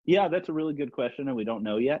 Yeah, that's a really good question, and we don't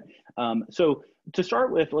know yet. So to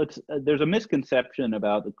start with, there's a misconception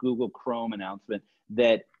about the Google Chrome announcement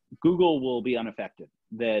that Google will be unaffected,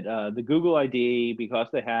 that the Google ID, because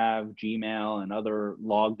they have Gmail and other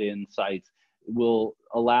logged in sites, will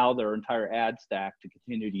allow their entire ad stack to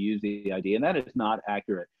continue to use the ID, and that is not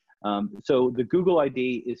accurate. So the Google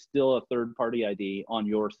ID is still a third-party ID on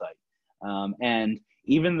your site. And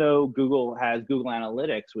even though Google has Google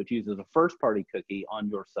Analytics, which uses a first-party cookie on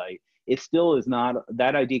your site, it still is not,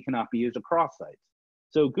 that ID cannot be used across sites.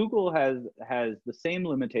 So Google has the same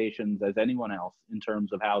limitations as anyone else in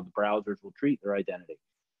terms of how the browsers will treat their identity.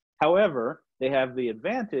 However, they have the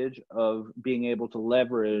advantage of being able to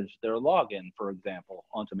leverage their login, for example,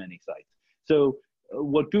 onto many sites. So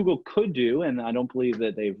what Google could do, and I don't believe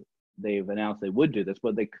that they've announced they would do this,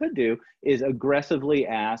 what they could do is aggressively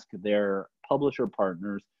ask their publisher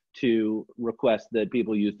partners to request that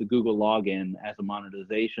people use the Google login as a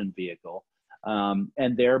monetization vehicle,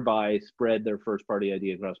 and thereby spread their first-party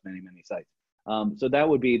ID across many, many sites. So that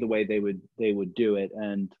would be the way they would do it.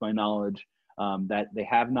 And to my knowledge, that they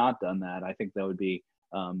have not done that. I think that would be,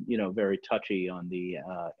 very touchy on the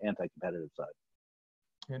anti-competitive side.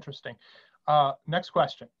 Interesting. Next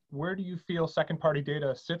question. Where do you feel second-party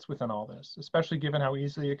data sits within all this, especially given how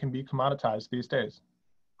easily it can be commoditized these days?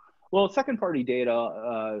 Well, second-party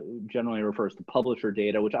data generally refers to publisher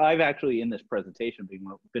data, which I've actually in this presentation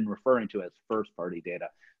been referring to as first-party data.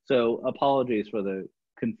 So apologies for the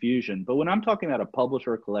confusion. But when I'm talking about a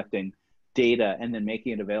publisher collecting data and then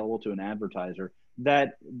making it available to an advertiser,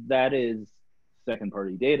 that is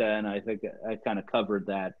second-party data, and I think I kind of covered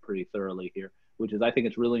that pretty thoroughly here, which is I think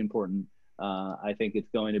it's really important. I think it's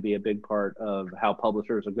going to be a big part of how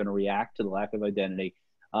publishers are going to react to the lack of identity,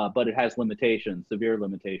 but it has limitations, severe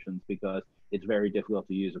limitations, because it's very difficult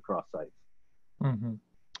to use across sites. Mm-hmm.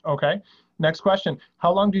 Okay, next question.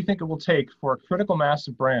 How long do you think it will take for a critical mass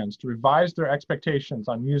of brands to revise their expectations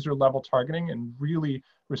on user-level targeting and really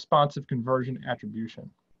responsive conversion attribution?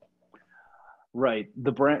 Right,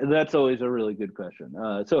 that's always a really good question.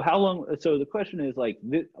 So how long? So the question is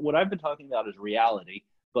what I've been talking about is reality,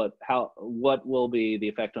 but what will be the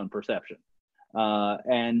effect on perception?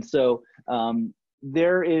 And so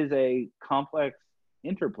there is a complex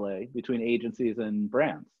interplay between agencies and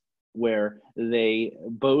brands, where they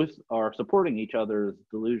both are supporting each other's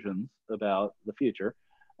delusions about the future,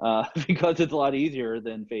 because it's a lot easier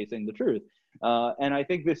than facing the truth. And I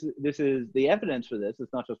think this is the evidence for this.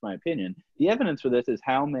 It's not just my opinion. The evidence for this is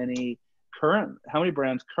how many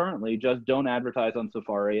brands currently just don't advertise on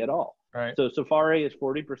Safari at all. Right. So Safari is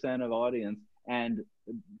 40% of audience, and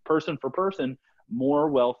person for person, more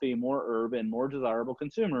wealthy, more urban, more desirable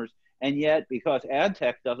consumers. And yet, because ad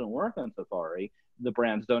tech doesn't work on Safari, the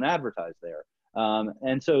brands don't advertise there.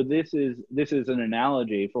 And so this is an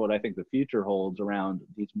analogy for what I think the future holds around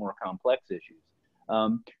these more complex issues.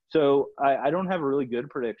 So I don't have a really good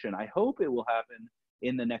prediction. I hope it will happen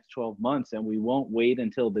in the next 12 months, and we won't wait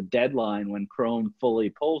until the deadline when Chrome fully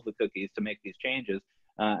pulls the cookies to make these changes.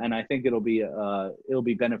 And I think it'll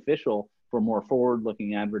be beneficial for more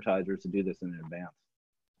forward-looking advertisers to do this in advance.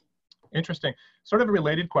 Interesting. Sort of a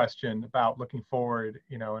related question about looking forward,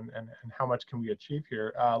 and how much can we achieve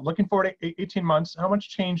here? Looking forward 18 months, how much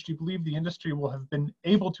change do you believe the industry will have been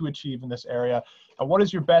able to achieve in this area? And what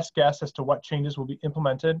is your best guess as to what changes will be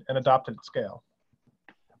implemented and adopted at scale?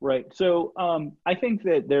 Right. So I think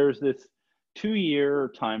that there's this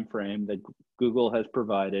 2-year time frame that Google has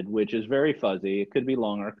provided, which is very fuzzy. It could be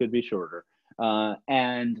longer, it could be shorter,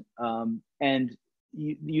 and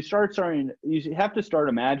you have to start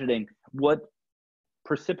imagining what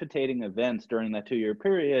precipitating events during that 2-year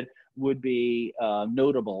period would be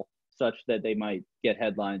notable, such that they might get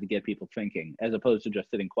headlines and get people thinking, as opposed to just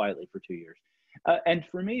sitting quietly for 2 years. And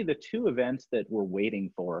for me, the two events that we're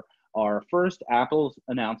waiting for are, first, Apple's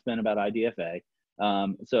announcement about IDFA.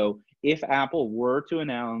 So if Apple were to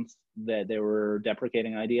announce that they were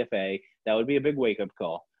deprecating IDFA, that would be a big wake-up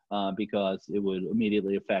call, because it would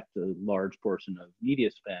immediately affect a large portion of media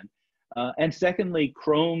spend. And secondly,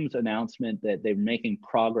 Chrome's announcement that they're making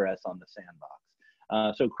progress on the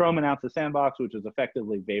sandbox. So Chrome announced the sandbox, which is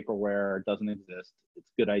effectively vaporware, doesn't exist. It's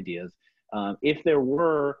good ideas. If there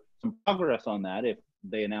were some progress on that, if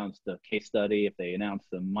they announced a case study, if they announced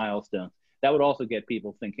some milestones, that would also get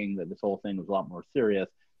people thinking that this whole thing was a lot more serious,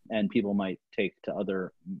 and people might take to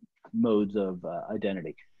other modes of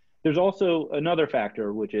identity. There's also another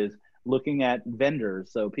factor, which is looking at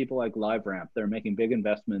vendors. So people like LiveRamp, they're making big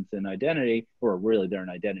investments in identity, or really they're an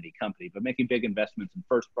identity company, but making big investments in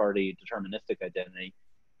first-party deterministic identity.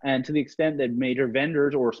 And to the extent that major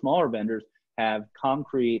vendors or smaller vendors have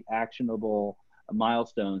concrete, actionable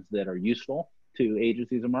milestones that are useful to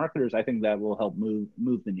agencies and marketers, I think that will help move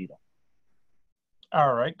the needle.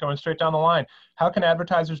 All right, going straight down the line. How can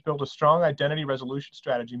advertisers build a strong identity resolution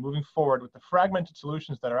strategy moving forward with the fragmented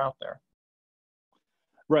solutions that are out there?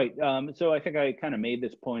 Right. So I think I kind of made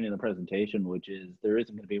this point in the presentation, which is there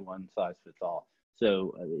isn't going to be one size fits all.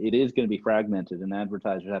 So it is going to be fragmented, and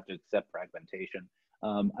advertisers have to accept fragmentation.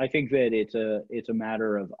 I think that it's a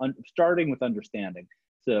matter of starting with understanding.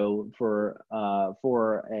 So for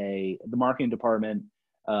the marketing department,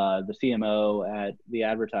 the CMO at the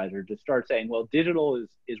advertiser, to start saying, well, digital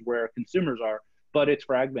is where consumers are, but it's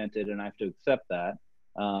fragmented, and I have to accept that.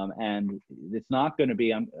 And it's not going to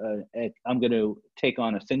be, I'm going to take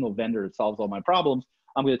on a single vendor that solves all my problems.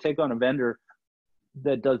 I'm going to take on a vendor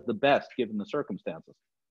that does the best given the circumstances.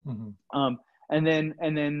 Mm-hmm. And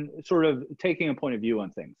then sort of taking a point of view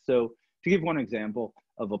on things. So to give one example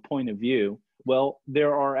of a point of view, well,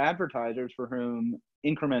 there are advertisers for whom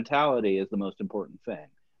incrementality is the most important thing.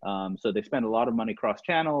 So they spend a lot of money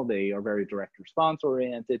cross-channel. They are very direct response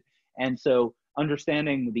oriented. And so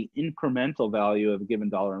understanding the incremental value of a given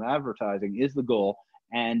dollar in advertising is the goal.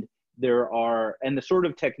 And the sort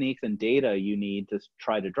of techniques and data you need to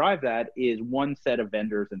try to drive that is one set of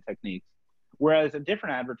vendors and techniques. Whereas a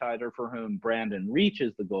different advertiser for whom brand and reach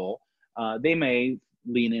is the goal, they may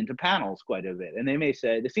lean into panels quite a bit. And they may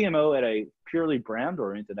say, the CMO at a purely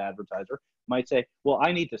brand-oriented advertiser might say, well,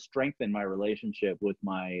 I need to strengthen my relationship with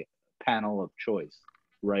my panel of choice,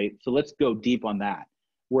 right? So let's go deep on that.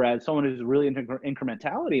 Whereas someone who's really into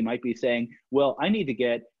incrementality might be saying, well, I need to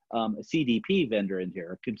get a CDP vendor in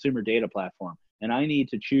here, a consumer data platform, and I need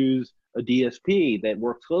to choose a DSP that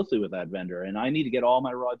works closely with that vendor, and I need to get all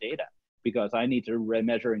my raw data because I need to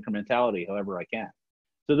measure incrementality however I can.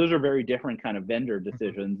 So those are very different kind of vendor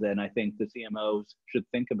decisions, and I think the CMOs should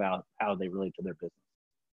think about how they relate to their business.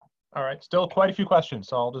 All right, still quite a few questions,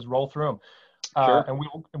 so I'll just roll through them. Sure.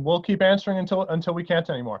 And we'll keep answering until we can't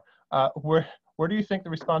anymore. Where do you think the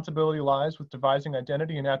responsibility lies with devising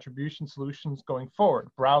identity and attribution solutions going forward?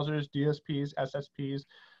 Browsers, DSPs, SSPs,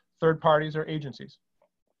 third parties, or agencies?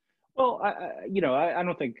 Well, I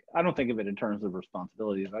don't think of it in terms of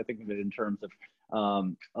responsibilities. I think of it in terms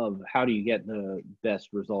of how do you get the best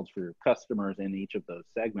results for your customers in each of those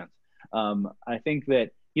segments. I think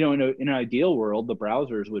that in an ideal world, the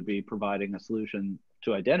browsers would be providing a solution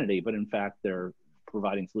to identity, but in fact, they're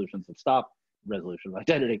providing solutions that stop resolution of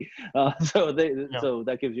identity. So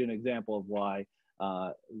that gives you an example of why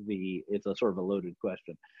it's a sort of a loaded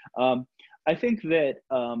question. I think that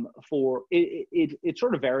it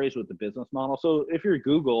sort of varies with the business model. So if you're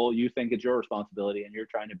Google, you think it's your responsibility and you're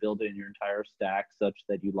trying to build it in your entire stack such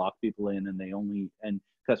that you lock people in and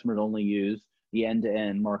customers only use the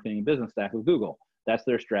end-to-end marketing and business stack of Google. That's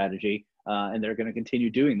their strategy, and they're going to continue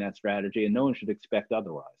doing that strategy, and no one should expect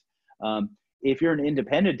otherwise. If you're an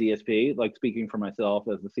independent DSP, like speaking for myself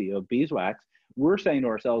as the CEO of Beeswax, we're saying to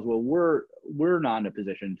ourselves, well, we're not in a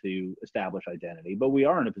position to establish identity, but we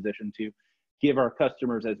are in a position to give our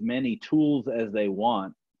customers as many tools as they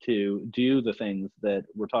want to do the things that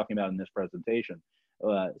we're talking about in this presentation.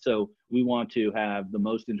 So we want to have the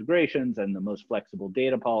most integrations and the most flexible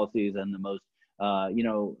data policies and the most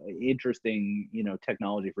interesting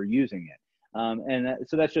technology for using it.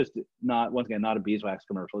 So that's just not, once again, not a Beeswax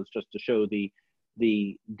commercial. It's just to show the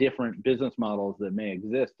different business models that may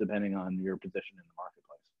exist depending on your position in the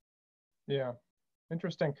marketplace. Yeah,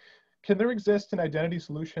 interesting. Can there exist an identity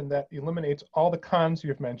solution that eliminates all the cons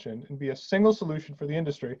you've mentioned and be a single solution for the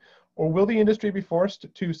industry, or will the industry be forced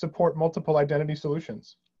to support multiple identity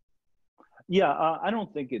solutions? Yeah, I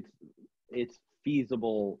don't think it's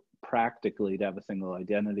feasible practically to have a single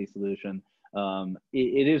identity solution.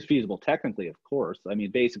 It is feasible technically, of course. I mean,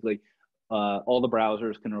 basically, all the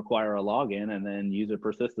browsers can require a login and then use it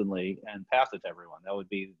persistently and pass it to everyone. That would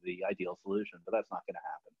be the ideal solution, but that's not going to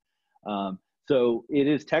happen. So it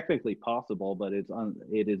is technically possible, but it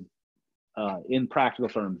is in practical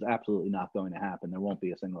terms absolutely not going to happen. There won't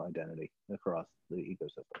be a single identity across the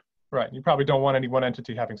ecosystem. Right. You probably don't want any one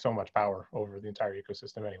entity having so much power over the entire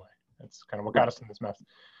ecosystem anyway. That's kind of what got us in this mess.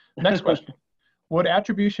 Next question. Would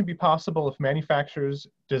attribution be possible if manufacturers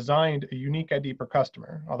designed a unique ID per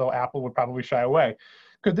customer, although Apple would probably shy away?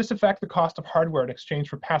 Could this affect the cost of hardware in exchange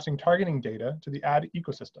for passing targeting data to the ad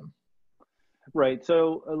ecosystem? Right.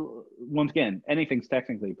 So once again, anything's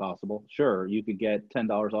technically possible. Sure, you could get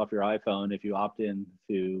 $10 off your iPhone if you opt in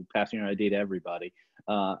to passing your ID to everybody.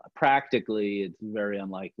 Practically, it's very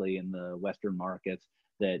unlikely in the Western markets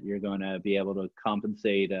that you're going to be able to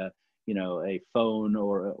compensate a phone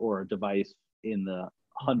or a device in the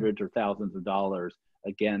hundreds or thousands of dollars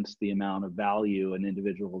against the amount of value an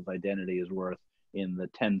individual's identity is worth in the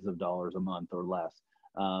tens of dollars a month or less.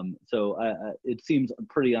 So it seems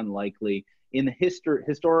pretty unlikely.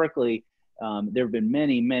 Historically, there have been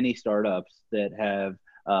many startups that have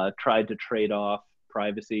tried to trade off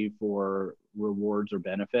privacy for rewards or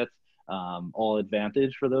benefits. All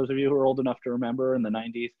Advantage, for those of you who are old enough to remember, in the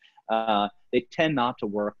 90s, they tend not to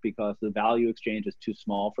work because the value exchange is too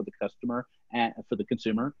small for the customer and for the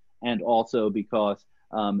consumer, and also because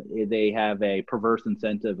they have a perverse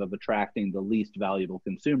incentive of attracting the least valuable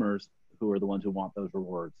consumers, who are the ones who want those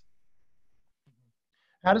rewards.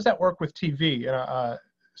 How does that work with TV?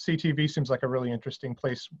 CTV seems like a really interesting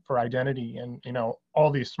place for identity, and all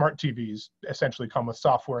these smart TVs essentially come with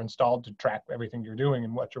software installed to track everything you're doing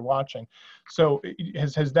and what you're watching. So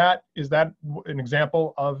is that an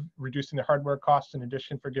example of reducing the hardware costs in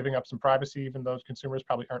addition for giving up some privacy, even though consumers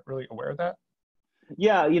probably aren't really aware of that?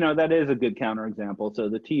 Yeah, that is a good counterexample. So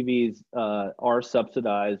the TVs are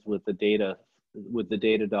subsidized with the data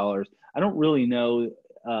dollars. I don't really know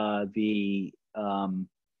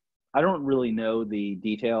the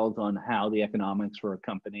details on how the economics for a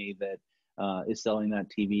company that is selling that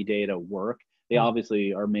TV data work. They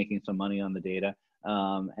obviously are making some money on the data,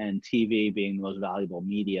 and TV being the most valuable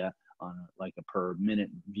media on like a per minute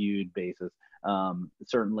viewed basis,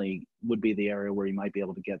 certainly would be the area where you might be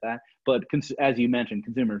able to get that. But as you mentioned,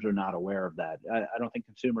 consumers are not aware of that. I don't think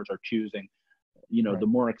consumers are choosing, right, the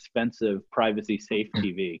more expensive privacy safe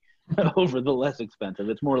TV over the less expensive.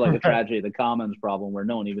 It's more like a tragedy of the commons problem where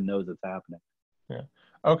no one even knows it's happening. Yeah.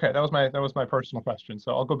 Okay, that was my personal question.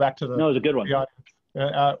 So I'll go back to the. No, it was a good one.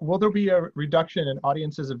 Will there be a reduction in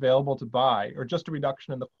audiences available to buy, or just a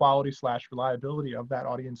reduction in the quality/reliability of that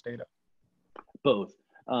audience data? Both.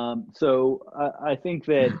 So I think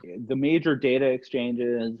that the major data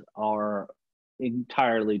exchanges are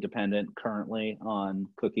entirely dependent currently on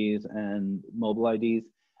cookies and mobile IDs.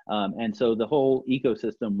 And so the whole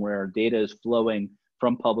ecosystem where data is flowing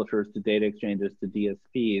from publishers to data exchanges to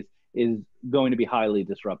DSPs is going to be highly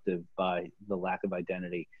disruptive by the lack of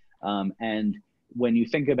identity. And when you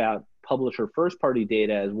think about publisher first-party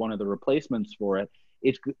data as one of the replacements for it,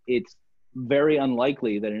 it's very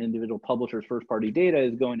unlikely that an individual publisher's first-party data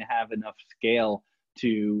is going to have enough scale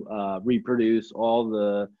to reproduce all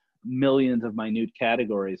the millions of minute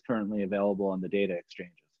categories currently available on the data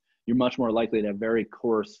exchanges. You're much more likely to have very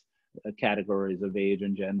coarse categories of age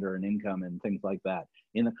and gender and income and things like that.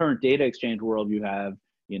 In the current data exchange world, you have,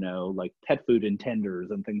 like pet food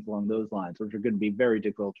intenders and things along those lines, which are going to be very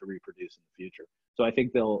difficult to reproduce in the future. So I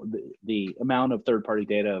think the amount of third-party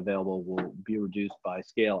data available will be reduced by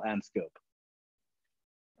scale and scope.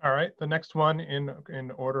 All right, the next one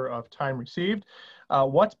in order of time received.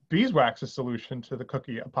 What's beeswax's solution to the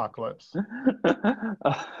cookie apocalypse?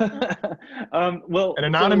 Well, an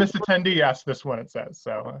anonymous attendee asked this one, it says,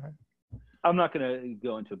 so. I'm not going to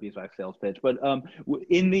go into a beeswax sales pitch, but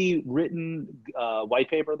in the written white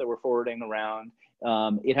paper that we're forwarding around,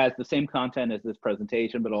 it has the same content as this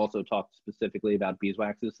presentation, but also talks specifically about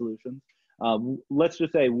beeswax's solutions. Let's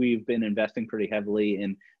just say we've been investing pretty heavily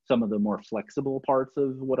in some of the more flexible parts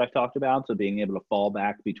of what I've talked about. So being able to fall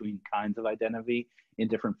back between kinds of identity in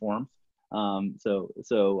different forms. So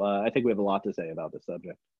I think we have a lot to say about this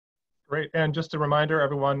subject. Great, and just a reminder,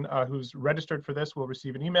 everyone who's registered for this will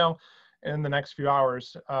receive an email in the next few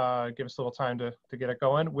hours. Give us a little time to get it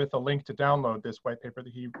going with a link to download this white paper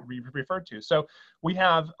that he referred to. So we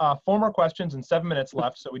have 4 more questions and 7 minutes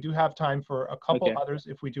left. So we do have time for a couple others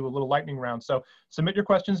if we do a little lightning round. So submit your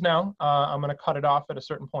questions now. I'm going to cut it off at a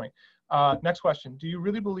certain point. Next question. Do you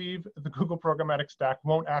really believe the Google programmatic stack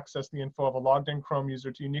won't access the info of a logged in Chrome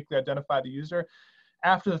user to uniquely identify the user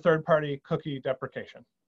after the third-party cookie deprecation?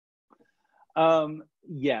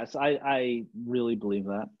 Yes, I really believe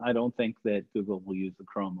that. I don't think that Google will use the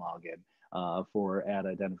Chrome login for ad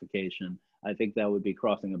identification. I think that would be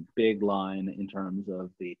crossing a big line in terms of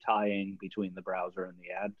the tying between the browser and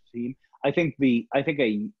the ad team. I think a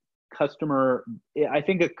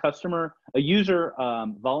user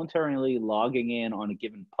voluntarily logging in on a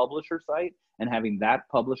given publisher site and having that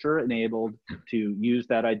publisher enabled to use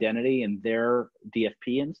that identity in their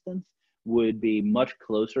DFP instance would be much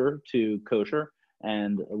closer to kosher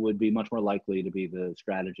and would be much more likely to be the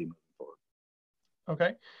strategy moving forward.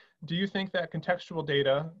 Okay. Do you think that contextual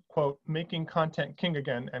data, quote, making content king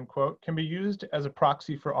again, end quote, can be used as a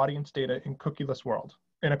proxy for audience data in a cookieless world?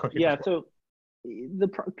 So the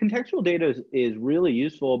contextual data is really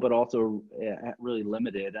useful, but also really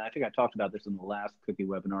limited. And I think I talked about this in the last cookie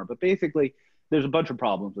webinar, but basically there's a bunch of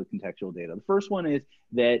problems with contextual data. The first one is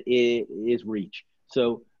that it is reach.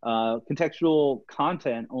 So contextual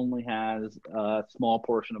content only has a small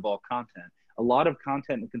portion of all content. A lot of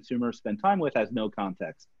content that consumers spend time with has no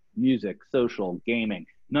context. Music, social, gaming,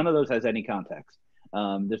 none of those has any context.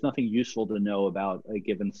 There's nothing useful to know about a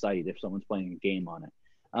given site if someone's playing a game on it.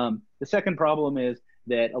 The second problem is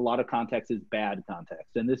that a lot of context is bad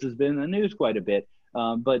context. And this has been in the news quite a bit.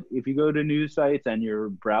 But if you go to news sites and you're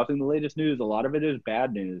browsing the latest news, a lot of it is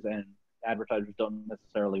bad news, and advertisers don't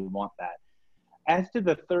necessarily want that. As to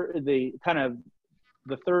the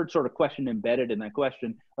third sort of question embedded in that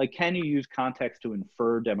question, like, can you use context to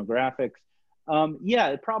infer demographics? Yeah,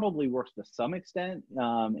 it probably works to some extent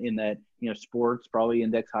in that, sports probably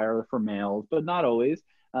index higher for males, but not always,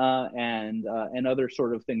 and other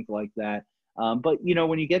sort of things like that. But,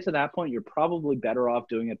 when you get to that point, you're probably better off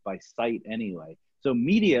doing it by site anyway. So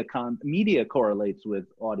media correlates with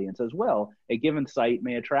audience as well. A given site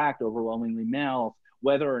may attract overwhelmingly males,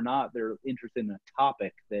 whether or not they're interested in a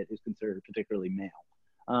topic that is considered particularly male.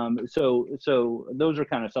 So those are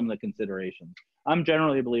kind of some of the considerations. I'm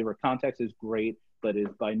generally a believer context is great, but is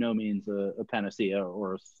by no means a panacea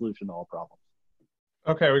or a solution to all problems.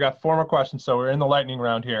 Okay, we got 4 more questions, so we're in the lightning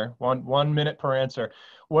round here. One minute per answer.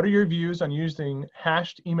 What are your views on using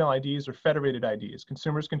hashed email IDs or federated IDs?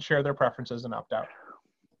 Consumers can share their preferences and opt out.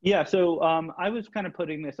 Yeah, so I was kind of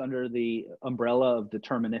putting this under the umbrella of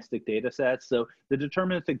deterministic data sets. So the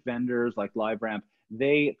deterministic vendors like LiveRamp,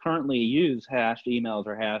 they currently use hashed emails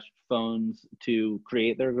or hashed phones to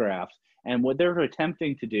create their graphs. And what they're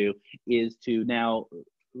attempting to do is to now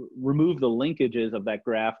remove the linkages of that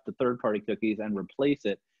graph to third-party cookies and replace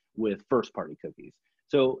it with first-party cookies.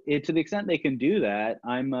 So to the extent they can do that,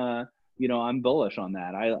 I'm bullish on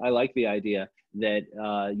that. I like the idea that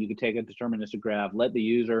you could take a deterministic graph, let the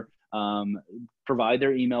user provide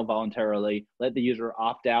their email voluntarily, let the user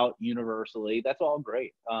opt out universally. That's all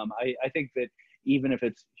great. I think that even if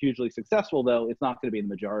it's hugely successful, though, it's not going to be the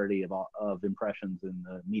majority of impressions in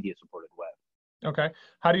the media-supported web. Okay.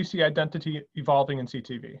 How do you see identity evolving in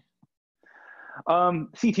CTV?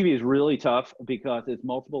 CTV is really tough because it's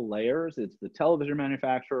multiple layers. It's the television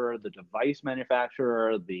manufacturer, the device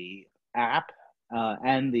manufacturer, the app,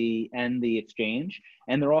 and the exchange,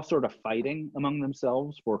 and they're all sort of fighting among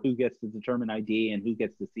themselves for who gets to determine ID and who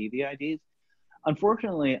gets to see the IDs.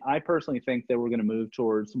 Unfortunately, I personally think that we're going to move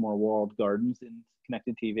towards some more walled gardens in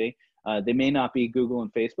connected TV. They may not be Google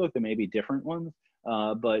and Facebook, they may be different ones,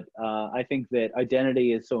 but I think that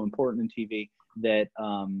identity is so important in TV that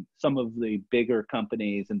some of the bigger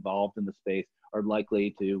companies involved in the space are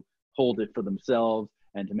likely to hold it for themselves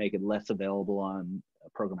and to make it less available on a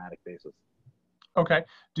programmatic basis. Okay.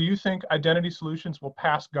 Do you think identity solutions will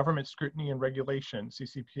pass government scrutiny and regulation,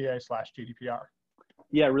 CCPA/GDPR?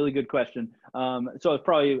 Yeah, really good question. So it's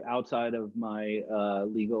probably outside of my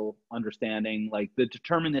legal understanding, like the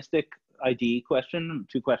deterministic ID question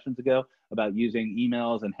 2 questions ago about using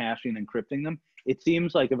emails and hashing and encrypting them. It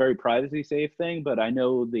seems like a very privacy safe thing, but I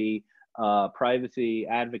know the privacy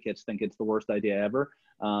advocates think it's the worst idea ever.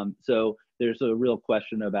 So there's a real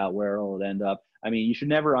question about where it'll end up. I mean, you should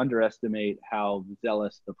never underestimate how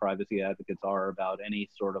zealous the privacy advocates are about any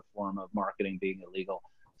sort of form of marketing being illegal.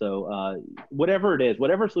 So whatever it is,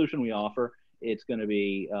 whatever solution we offer, it's going to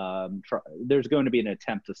be, there's going to be an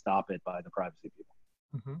attempt to stop it by the privacy people.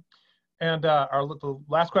 Mm-hmm. And the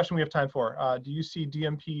last question we have time for, do you see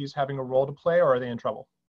DMPs having a role to play, or are they in trouble?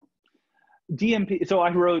 DMP. So I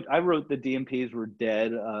wrote the DMPs were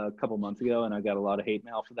dead a couple months ago, and I got a lot of hate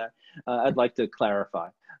mail for that. I'd like to clarify.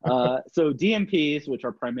 So DMPs, which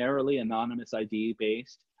are primarily anonymous ID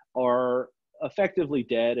based, are effectively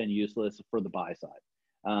dead and useless for the buy side.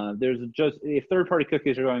 There's just, if third-party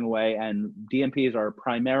cookies are going away and DMPs are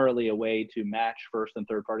primarily a way to match first and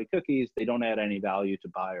third-party cookies, they don't add any value to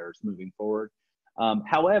buyers moving forward.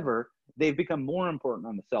 However, they've become more important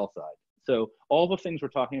on the sell side. So all the things we're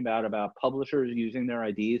talking about publishers using their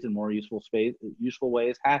IDs in more useful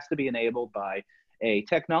ways has to be enabled by a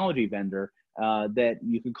technology vendor that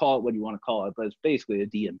you can call it what you want to call it, but it's basically a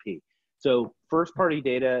DMP. So first-party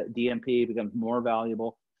data DMP becomes more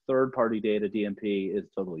valuable. Third-party data DMP is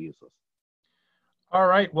totally useless. All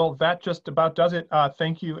right, well, that just about does it.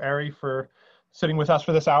 Thank you, Ari, for sitting with us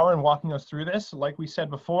for this hour and walking us through this. Like we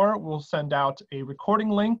said before, we'll send out a recording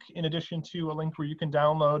link in addition to a link where you can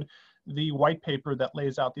download the white paper that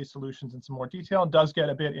lays out these solutions in some more detail and does get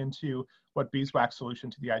a bit into what Beeswax's solution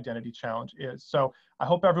to the identity challenge is. So I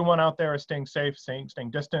hope everyone out there is staying safe, staying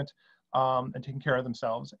distant, and taking care of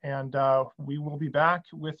themselves. And we will be back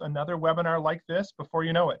with another webinar like this before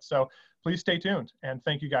you know it. So please stay tuned, and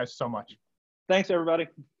thank you guys so much. Thanks, everybody.